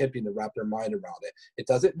attempting to wrap their mind around it. It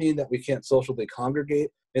doesn't mean that we can't socially congregate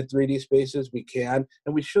in 3D spaces. We can,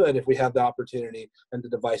 and we should if we have the opportunity and the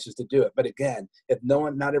devices to do it. But again, if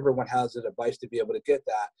not everyone has a device to be able to get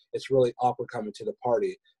that, it's really awkward coming to the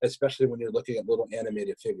party, especially when you're looking at little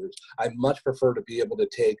animated figures. I much prefer to be able to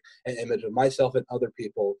take an image of myself and other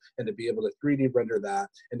people and to be able to 3D render that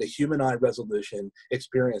into human eye resolution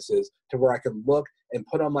experiences to where I can look and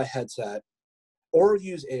put on my headset or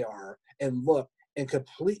use AR and look and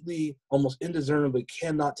completely, almost indiscernibly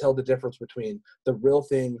cannot tell the difference between the real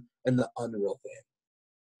thing and the unreal thing.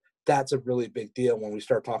 That's a really big deal when we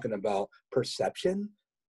start talking about perception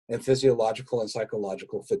and physiological and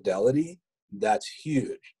psychological fidelity. That's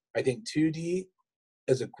huge. I think 2D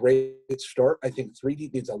is a great start. I think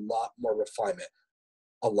 3D needs a lot more refinement,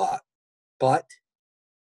 a lot. But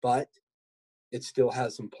it still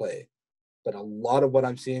has some play. But a lot of what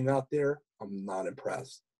I'm seeing out there, I'm not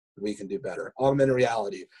impressed. We can do better. Augmented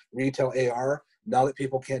reality, retail AR, now that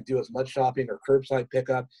people can't do as much shopping or curbside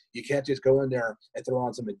pickup, you can't just go in there and throw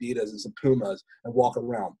on some Adidas and some Pumas and walk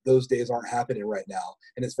around. Those days aren't happening right now,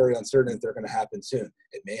 and it's very uncertain if they're going to happen soon.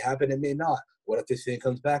 It may happen, it may not. What if this thing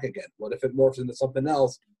comes back again? What if it morphs into something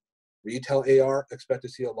else? Retail AR, expect to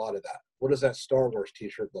see a lot of that. What does that Star Wars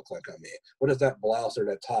t-shirt look like on me? What does that blouse or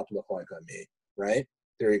that top look like on me, right?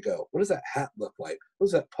 There you go. What does that hat look like? What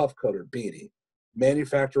does that puff coat or beanie?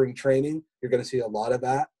 Manufacturing training, you're going to see a lot of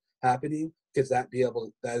that happening because that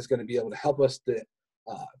is going to be able to help us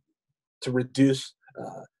to reduce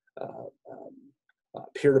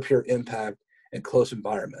peer-to-peer impact in close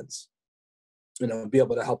environments. Be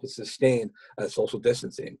able to help us sustain social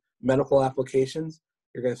distancing. Medical applications,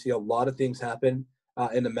 you're going to see a lot of things happen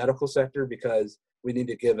in the medical sector because we need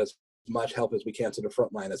to give as much help as we can to the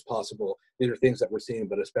front line as possible. These are things that we're seeing,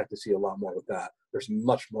 but expect to see a lot more with that. There's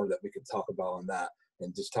much more that we could talk about on that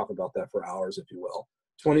and just talk about that for hours, if you will.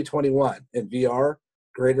 2021 in VR,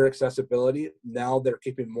 greater accessibility. Now they're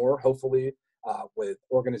keeping more, hopefully, with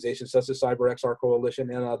organizations such as CyberXR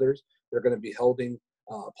Coalition and others. They're going to be holding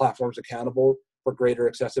platforms accountable for greater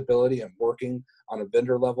accessibility and working on a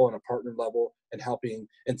vendor level and a partner level and helping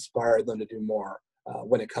inspire them to do more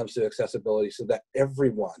when it comes to accessibility so that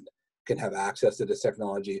everyone can have access to this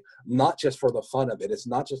technology, not just for the fun of it. It's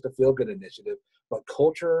not just a feel-good initiative, but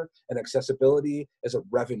culture and accessibility is a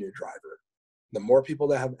revenue driver. The more people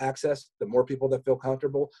that have access, the more people that feel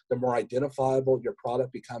comfortable, the more identifiable your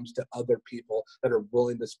product becomes to other people that are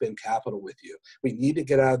willing to spend capital with you. We need to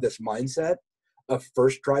get out of this mindset of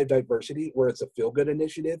first drive diversity, where it's a feel-good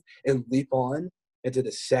initiative, and leap on into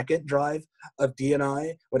the second drive of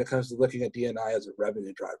D&I when it comes to looking at D&I as a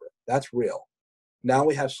revenue driver. That's real. Now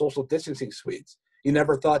we have social distancing suites. You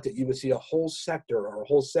never thought that you would see a whole sector or a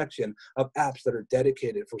whole section of apps that are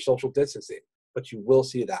dedicated for social distancing, but you will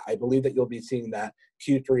see that. I believe that you'll be seeing that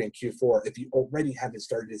Q3 and Q4 if you already haven't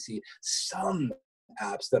started to see some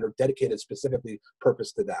apps that are dedicated specifically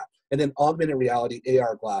purpose to that. And then augmented reality,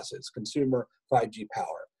 AR glasses, consumer 5G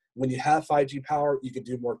power. When you have 5G power, you can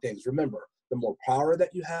do more things. Remember, the more power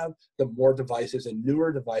that you have, the more devices and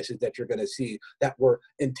newer devices that you're going to see that were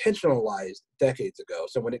intentionalized decades ago.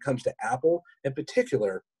 So when it comes to Apple in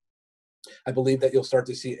particular, I believe that you'll start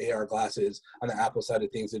to see AR glasses on the Apple side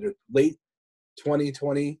of things that are late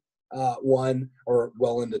 2021 or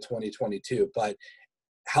well into 2022. But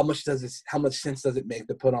how much sense does it make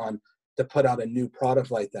to put out a new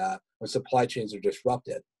product like that when supply chains are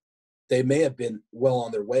disrupted? They may have been well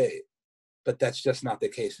on their way, but that's just not the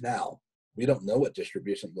case now. We don't know what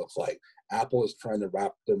distribution looks like. Apple is trying to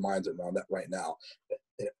wrap their minds around that right now.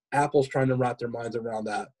 Apple's trying to wrap their minds around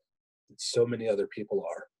that. So many other people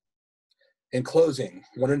are. In closing,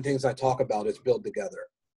 one of the things I talk about is build together.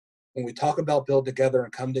 When we talk about build together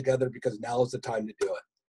and come together, because now is the time to do it.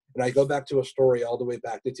 And I go back to a story all the way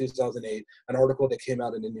back to 2008, an article that came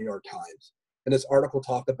out in the New York Times. And this article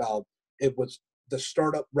talked about it was the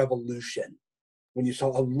startup revolution, when you saw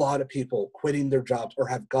a lot of people quitting their jobs or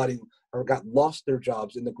got lost their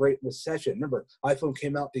jobs in the Great Recession. Remember, iPhone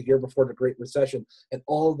came out the year before the Great Recession, and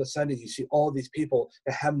all of a sudden you see all these people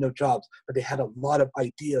that have no jobs, but they had a lot of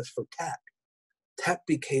ideas for tech. Tech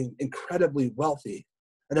became incredibly wealthy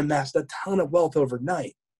and amassed a ton of wealth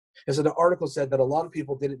overnight. And so the article said that a lot of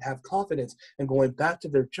people didn't have confidence in going back to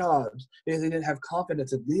their jobs because they didn't have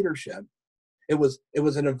confidence in leadership. It was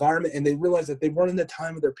an environment, and they realized that they weren't in the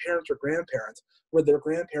time of their parents or grandparents, where their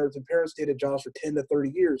grandparents and parents stayed at jobs for 10 to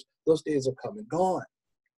 30 years. Those days have come and gone.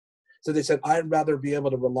 So they said, I'd rather be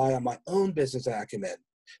able to rely on my own business acumen.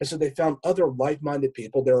 And so they found other like-minded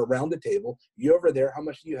people. They're around the table. You over there, how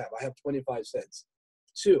much do you have? I have 25 cents.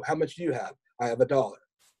 Sue, how much do you have? I have $1.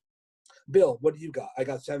 Bill, what do you got? I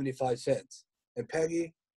got 75 cents. And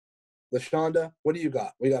Peggy, LaShonda, what do you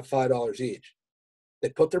got? We got $5 each. They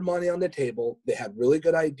put their money on the table. They had really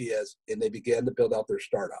good ideas, and they began to build out their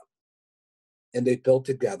startup. And they built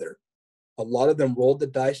together. A lot of them rolled the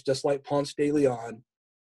dice, just like Ponce de Leon,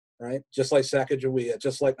 right? Just like Sacagawea,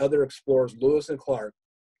 just like other explorers, Lewis and Clark.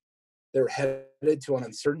 They were headed to an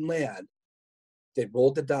uncertain land. They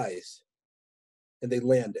rolled the dice, and they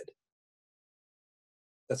landed.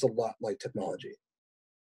 That's a lot like technology.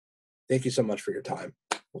 Thank you so much for your time.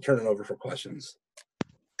 We'll turn it over for questions.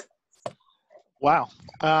 Wow.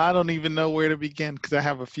 I don't even know where to begin because I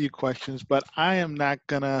have a few questions, but I am not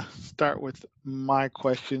going to start with my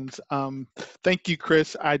questions. Thank you,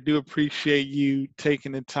 Chris. I do appreciate you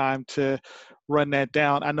taking the time to run that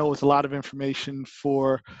down. I know it's a lot of information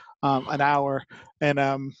for an hour,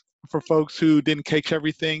 and for folks who didn't catch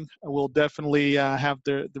everything, we'll definitely have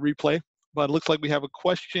the replay. But it looks like we have a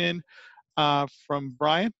question from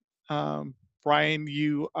Brian. Brian,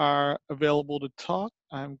 you are available to talk.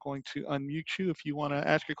 I'm going to unmute you if you want to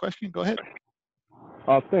ask your question. Go ahead.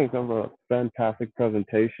 Thanks. That was a fantastic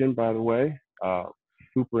presentation, by the way.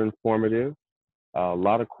 Super informative. A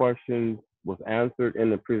lot of questions was answered in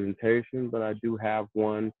the presentation, but I do have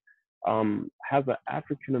one. As an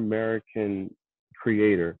African-American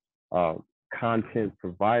creator, content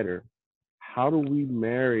provider, how do we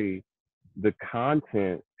marry the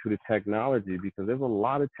content to the technology? Because there's a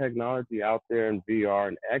lot of technology out there in VR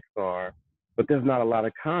and XR, but there's not a lot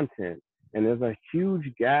of content. And there's a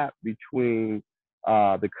huge gap between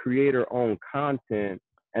the creator-owned content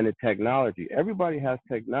and the technology. Everybody has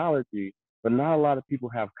technology, but not a lot of people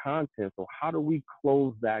have content. So how do we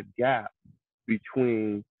close that gap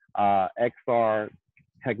between XR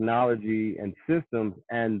technology and systems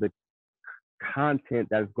and the content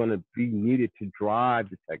that's going to be needed to drive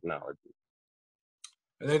the technology?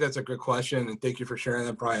 I think that's a good question, and thank you for sharing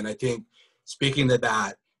that, Brian. I think speaking to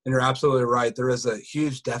that, and you're absolutely right, there is a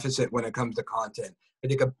huge deficit when it comes to content. I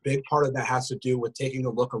think a big part of that has to do with taking a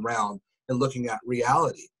look around and looking at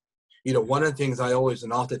reality. You know, one of the things I always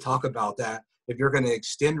and often talk about that if you're going to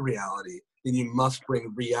extend reality, then you must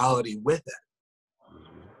bring reality with it.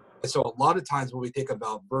 And so a lot of times when we think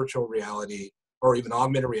about virtual reality or even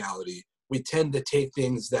augmented reality, we tend to take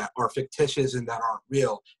things that are fictitious and that aren't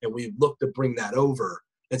real, and we look to bring that over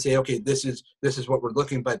and say, okay, this is what we're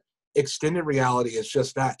looking. But extended reality is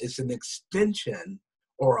just that. It's an extension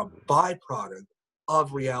or a byproduct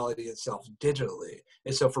of reality itself digitally.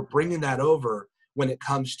 And so for bringing that over when it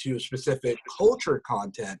comes to specific culture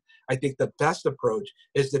content, I think the best approach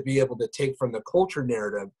is to be able to take from the culture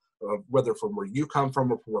narrative, whether from where you come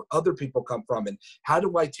from or from where other people come from, and how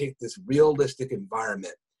do I take this realistic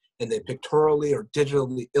environment and then pictorially or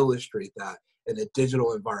digitally illustrate that in a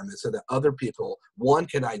digital environment so that other people, one,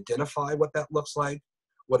 can identify what that looks like,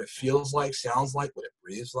 what it feels like, sounds like, what it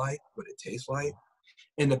breathes like, what it tastes like,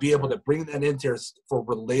 and to be able to bring that into for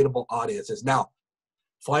relatable audiences. Now,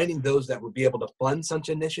 finding those that would be able to fund such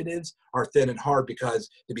initiatives are thin and hard because,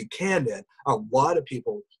 to be candid, a lot of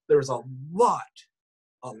people, there's a lot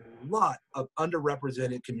of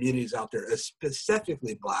underrepresented communities out there,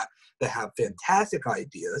 specifically Black, that have fantastic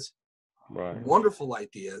ideas, Right. wonderful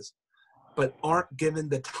ideas, but aren't given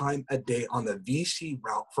the time of day on the VC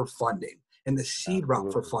route for funding and the seed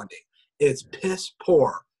route for funding. It's piss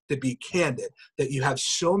poor, to be candid, that you have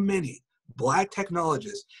so many Black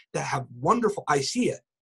technologists that have wonderful, I see it.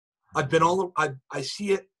 I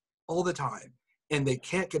see it all the time, and they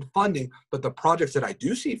can't get funding, but the projects that I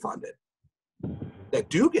do see funded, that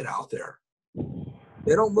do get out there,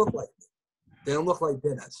 they don't look like me. They don't look like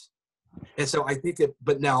Dennis. And so I think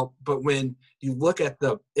but when you look at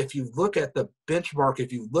if you look at the benchmark,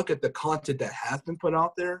 if you look at the content that has been put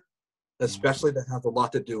out there, especially that has a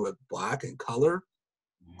lot to do with Black and color,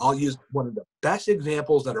 I'll use one of the best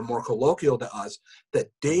examples that are more colloquial to us. The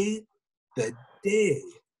day that the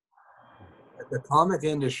comic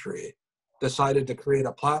industry decided to create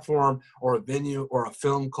a platform or a venue or a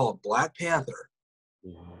film called Black Panther,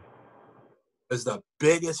 is the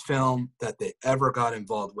biggest film that they ever got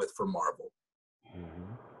involved with for Marvel.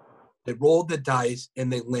 They rolled the dice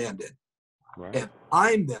and they landed. Right. If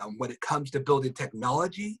I'm them, when it comes to building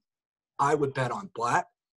technology, I would bet on Black.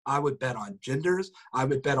 I would bet on genders. I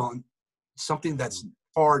would bet on something that's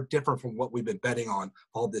far different from what we've been betting on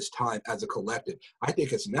all this time as a collective. I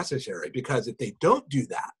think it's necessary, because if they don't do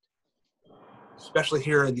that, especially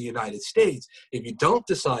here in the United States, if you don't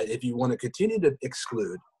decide if you want to continue to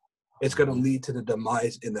exclude, it's going to lead to the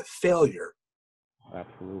demise and the failure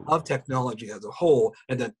of technology as a whole,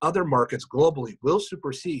 and then other markets globally will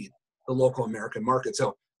supersede the local American market.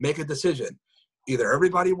 So make a decision. Either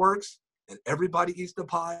everybody works and everybody eats the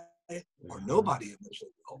pie, or nobody eventually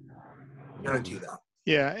will. Guarantee that.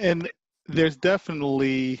 Yeah, and there's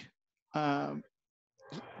definitely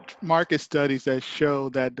market studies that show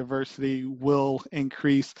that diversity will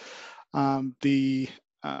increase the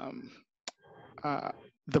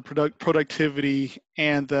productivity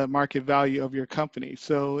and the market value of your company.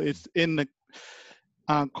 So it's in the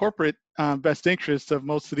corporate best interest of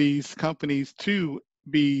most of these companies to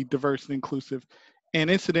be diverse and inclusive. And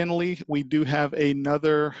incidentally, we do have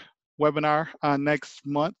another webinar next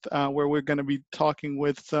month where we're going to be talking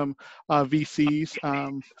with some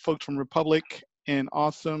VCs, folks from Republic and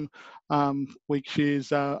Awesome, which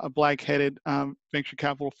is a Black-headed venture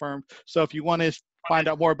capital firm. So if you want to find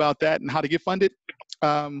out more about that and how to get funded,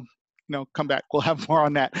 come back. We'll have more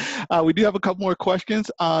on that. We do have a couple more questions.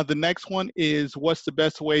 The next one is, what's the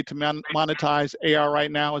best way to monetize AR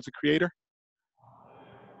right now as a creator?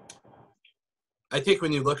 I think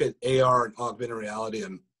when you look at AR and augmented reality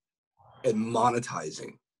and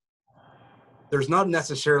monetizing, there's not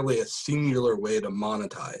necessarily a singular way to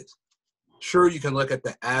monetize. Sure, you can look at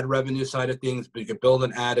the ad revenue side of things, but you can build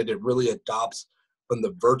an ad and it really adopts from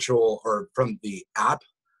the virtual or from the app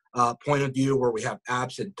point of view, where we have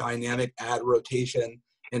apps and dynamic ad rotation,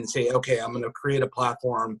 and say, okay, I'm going to create a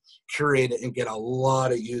platform, curate it, and get a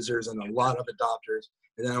lot of users and a lot of adopters.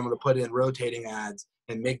 And then I'm going to put in rotating ads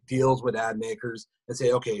and make deals with ad makers and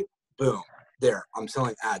say, okay, boom, there, I'm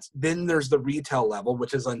selling ads. Then there's the retail level,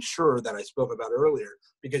 which is unsure, that I spoke about earlier,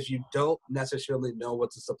 because you don't necessarily know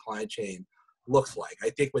what the supply chain looks like. I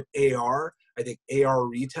think with AR, AR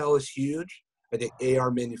retail is huge. I think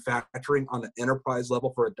AR manufacturing on the enterprise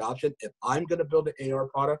level for adoption. If I'm going to build an AR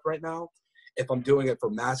product right now, if I'm doing it for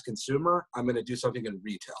mass consumer, I'm going to do something in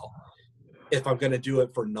retail. If I'm going to do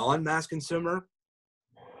it for non-mass consumer,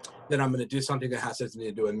 then I'm going to do something that has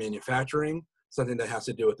to do in manufacturing something that has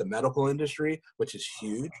to do with the medical industry, which is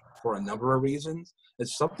huge for a number of reasons.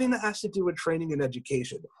 It's something that has to do with training and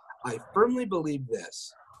education. I firmly believe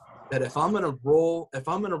this, that if I'm gonna roll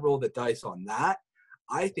the dice on that,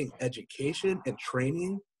 I think education and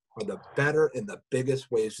training are the better and the biggest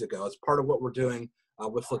ways to go. It's part of what we're doing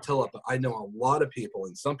with Flotilla, but I know a lot of people,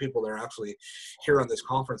 and some people that are actually here on this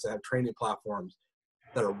conference that have training platforms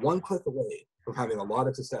that are one click away from having a lot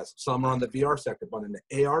of success. Some are on the VR sector, but in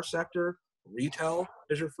the AR sector, retail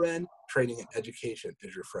is your friend, training and education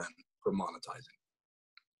is your friend for monetizing.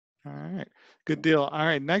 All right, good deal. All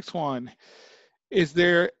right, next one. Is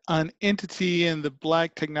there an entity in the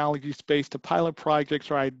Black technology space to pilot projects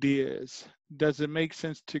or ideas? Does it make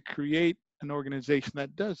sense to create an organization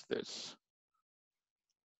that does this?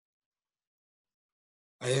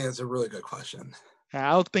 I think that's a really good question.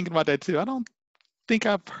 I was thinking about that too. I don't think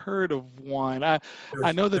I've heard of one. I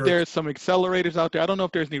know that There's there's some accelerators out there. I don't know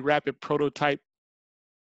if there's any rapid prototype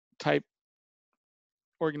type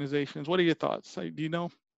organizations. What are your thoughts? Do you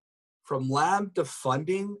know? from lab to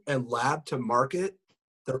funding and lab to market,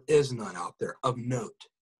 there is none out there of note.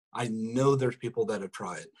 I know there's people that have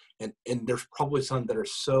tried, and there's probably some that are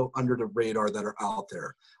so under the radar that are out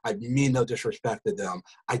there. I mean no disrespect to them.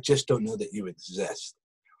 I just don't know that you exist.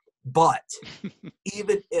 But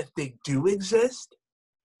even if they do exist,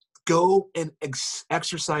 go and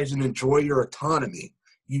exercise and enjoy your autonomy.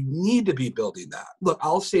 You need to be building that. Look,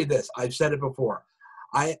 I'll say this. I've said it before.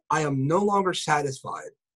 I am no longer satisfied,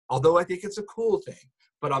 although I think it's a cool thing,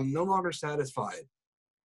 but I'm no longer satisfied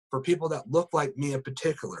for people that look like me in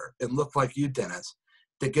particular and look like you, Dennis,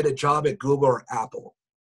 to get a job at Google or Apple.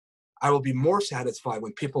 I will be more satisfied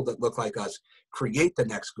when people that look like us create the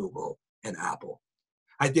next Google and Apple.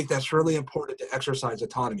 I think that's really important to exercise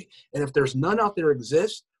autonomy. And if there's none out there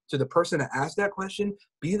exists, to the person that asked that question,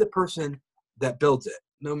 be the person that builds it.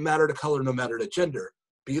 No matter the color, no matter the gender,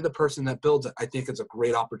 be the person that builds it. I think it's a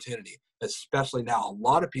great opportunity, especially now. A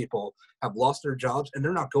lot of people have lost their jobs and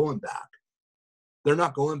they're not going back. They're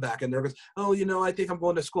not going back, and they're going, oh, you know, I think I'm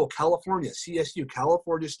going to school. California, CSU,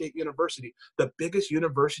 California State University, the biggest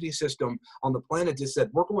university system on the planet, just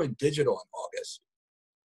said, we're going digital in August.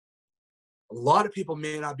 A lot of people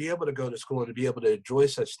may not be able to go to school and to be able to enjoy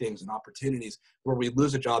such things and opportunities where we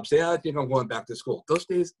lose a job, say, I think I'm going back to school. Those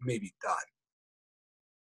days may be done.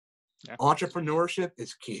 Yeah. Entrepreneurship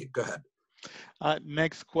is key. Go ahead.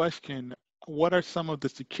 Next question. What are some of the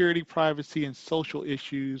security, privacy, and social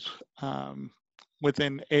issues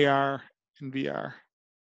within AR and VR? I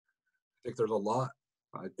think there's a lot.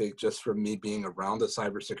 I think just from me being around the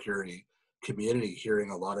cybersecurity community,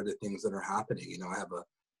 hearing a lot of the things that are happening, you know, I have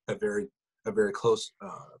a very close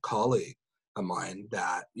colleague of mine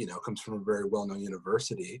that, you know, comes from a very well-known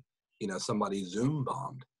university. You know, somebody Zoom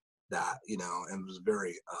bombed that, you know, and was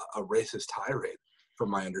very a racist tirade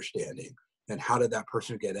from my understanding. And how did that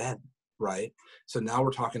person get in, right? So now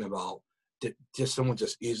we're talking about just someone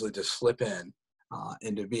just easily just slip in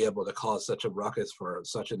and to be able to cause such a ruckus for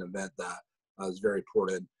such an event that is very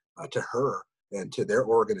important to her and to their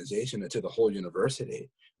organization and to the whole university.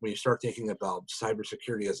 When you start thinking about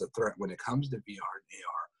cybersecurity as a threat when it comes to VR and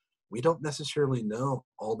AR, we don't necessarily know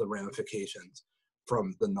all the ramifications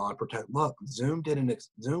from the non-protect. Look, Zoom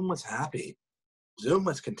was happy. Zoom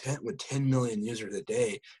was content with 10 million users a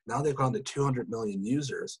day. Now they've gone to 200 million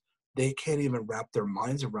users. They can't even wrap their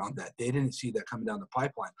minds around that. They didn't see that coming down the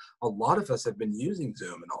pipeline. A lot of us have been using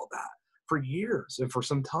Zoom and all that for years and for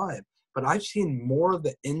some time. But I've seen more of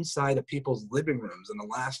the inside of people's living rooms in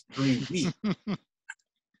the last 3 weeks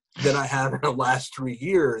than I have in the last 3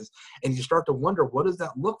 years. And you start to wonder, what does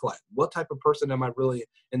that look like? What type of person am I really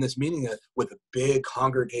in this meeting with big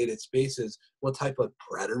congregated spaces? What type of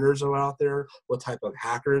predators are out there? What type of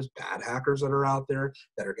hackers, bad hackers that are out there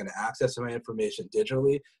that are going to access my information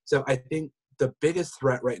digitally? So I think the biggest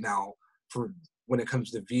threat right now for when it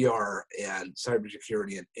comes to VR and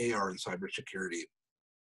cybersecurity and AR and cybersecurity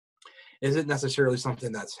isn't necessarily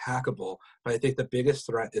something that's hackable, but I think the biggest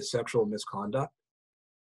threat is sexual misconduct.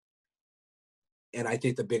 And I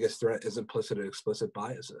think the biggest threat is implicit and explicit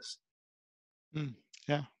biases.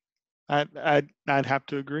 Yeah, I'd have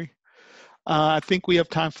to agree. I think we have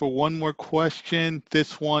time for one more question.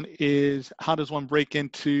 This one is, how does one break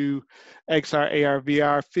into XR, AR,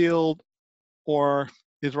 VR field, or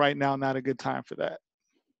is right now not a good time for that?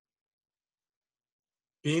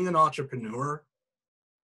 Being an entrepreneur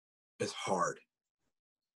is hard.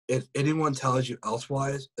 If anyone tells you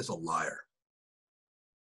elsewise, is a liar.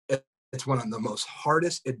 It's one of the most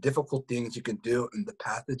hardest and difficult things you can do in the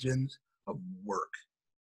pathogens of work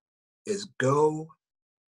is go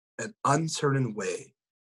an uncertain way,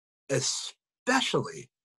 especially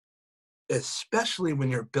especially when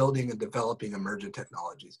you're building and developing emergent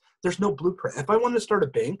technologies. There's no blueprint. If I want to start a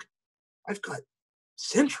bank, I've got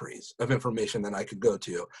centuries of information that I could go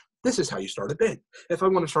to. This is how you start a bank. If I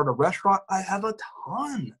want to start a restaurant, I have a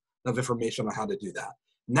ton of information on how to do that.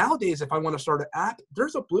 Nowadays, if I want to start an app,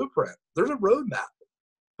 there's a blueprint, there's a roadmap.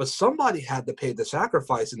 But somebody had to pay the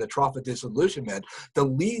sacrifice in the trough of disillusionment to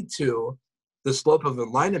lead to the slope of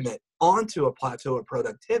alignment onto a plateau of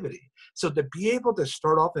productivity. So to be able to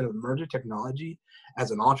start off in emergent technology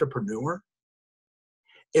as an entrepreneur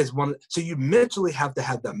is one. So you mentally have to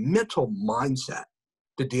have the mental mindset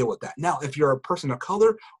to deal with that. Now, if you're a person of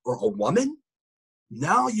color or a woman,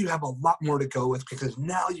 now you have a lot more to go with, because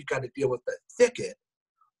now you got to deal with the thicket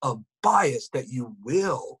of bias that you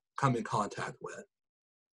will come in contact with.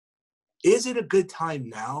 Is it a good time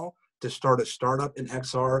now to start a startup in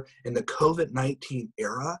XR in the COVID-19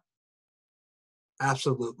 era?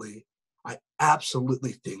 Absolutely. I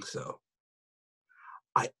absolutely think so.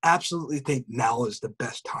 I absolutely think now is the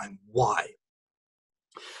best time. Why?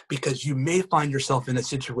 Because you may find yourself in a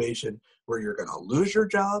situation where you're going to lose your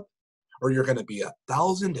job, or you're going to be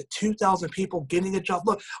 1,000 to 2,000 people getting a job.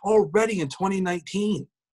 Look, already in 2019,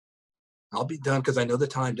 I'll be done because I know the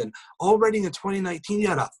time. Then already in 2019, you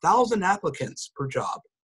had 1,000 applicants per job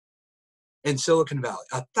in Silicon Valley.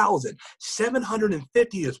 1,000.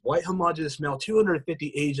 750 is white homogeneous male,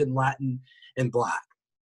 250 Asian, Latin, and Black.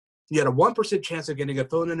 You had a 1% chance of getting a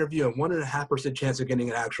phone interview and 1.5% chance of getting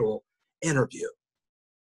an actual interview.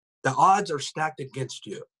 The odds are stacked against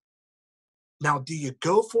you. Now, do you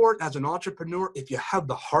go for it as an entrepreneur if you have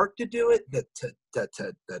the heart to do it, the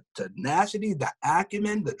tenacity, the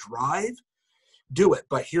acumen, the drive? Do it.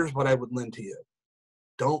 But here's what I would lend to you.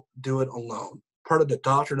 Don't do it alone. Part of the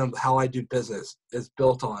doctrine of how I do business is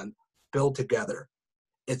built on build together.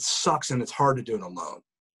 It sucks and it's hard to do it alone.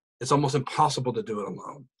 It's almost impossible to do it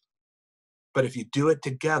alone. But if you do it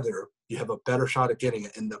together, you have a better shot at getting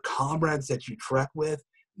it. And the comrades that you trek with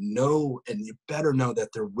know, and you better know that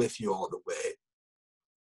they're with you all the way.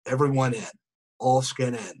 Everyone in, all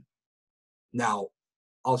skin in. Now,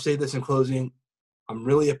 I'll say this in closing. I'm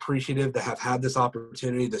really appreciative to have had this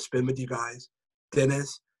opportunity to spend with you guys.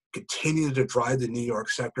 Dennis, continue to drive the New York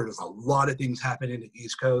sector. There's a lot of things happening in the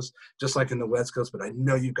East Coast, just like in the West Coast, but I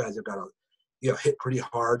know you guys have got to hit pretty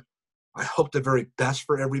hard. I hope the very best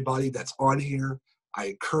for everybody that's on here. I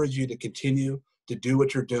encourage you to continue to do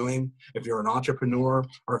what you're doing. If you're an entrepreneur,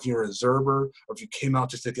 or if you're an observer, or if you came out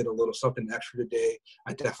just to get a little something extra today,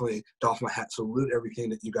 I definitely doff my hat, salute everything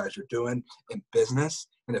that you guys are doing in business.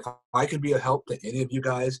 And if I can be a help to any of you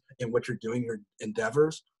guys in what you're doing, your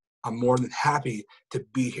endeavors, I'm more than happy to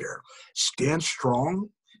be here. Stand strong,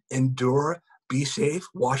 endure, be safe,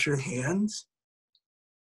 wash your hands,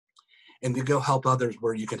 and to go help others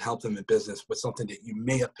where you can help them in business with something that you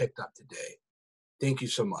may have picked up today. Thank you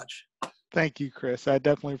so much. Thank you, Chris. I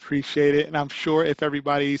definitely appreciate it. And I'm sure if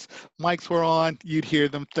everybody's mics were on, you'd hear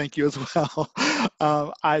them. Thank you as well.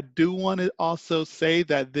 I do want to also say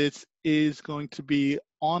that this is going to be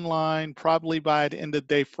online probably by the end of the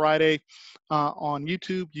day Friday on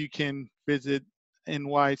YouTube. You can visit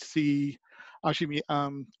bitnyc.org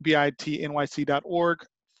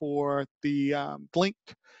for the link.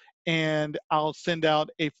 And I'll send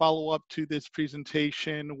out a follow-up to this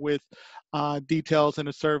presentation with details and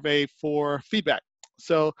a survey for feedback.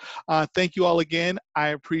 So thank you all again. I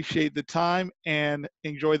appreciate the time and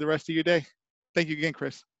enjoy the rest of your day. Thank you again,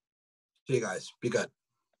 Chris. See you guys. Be good.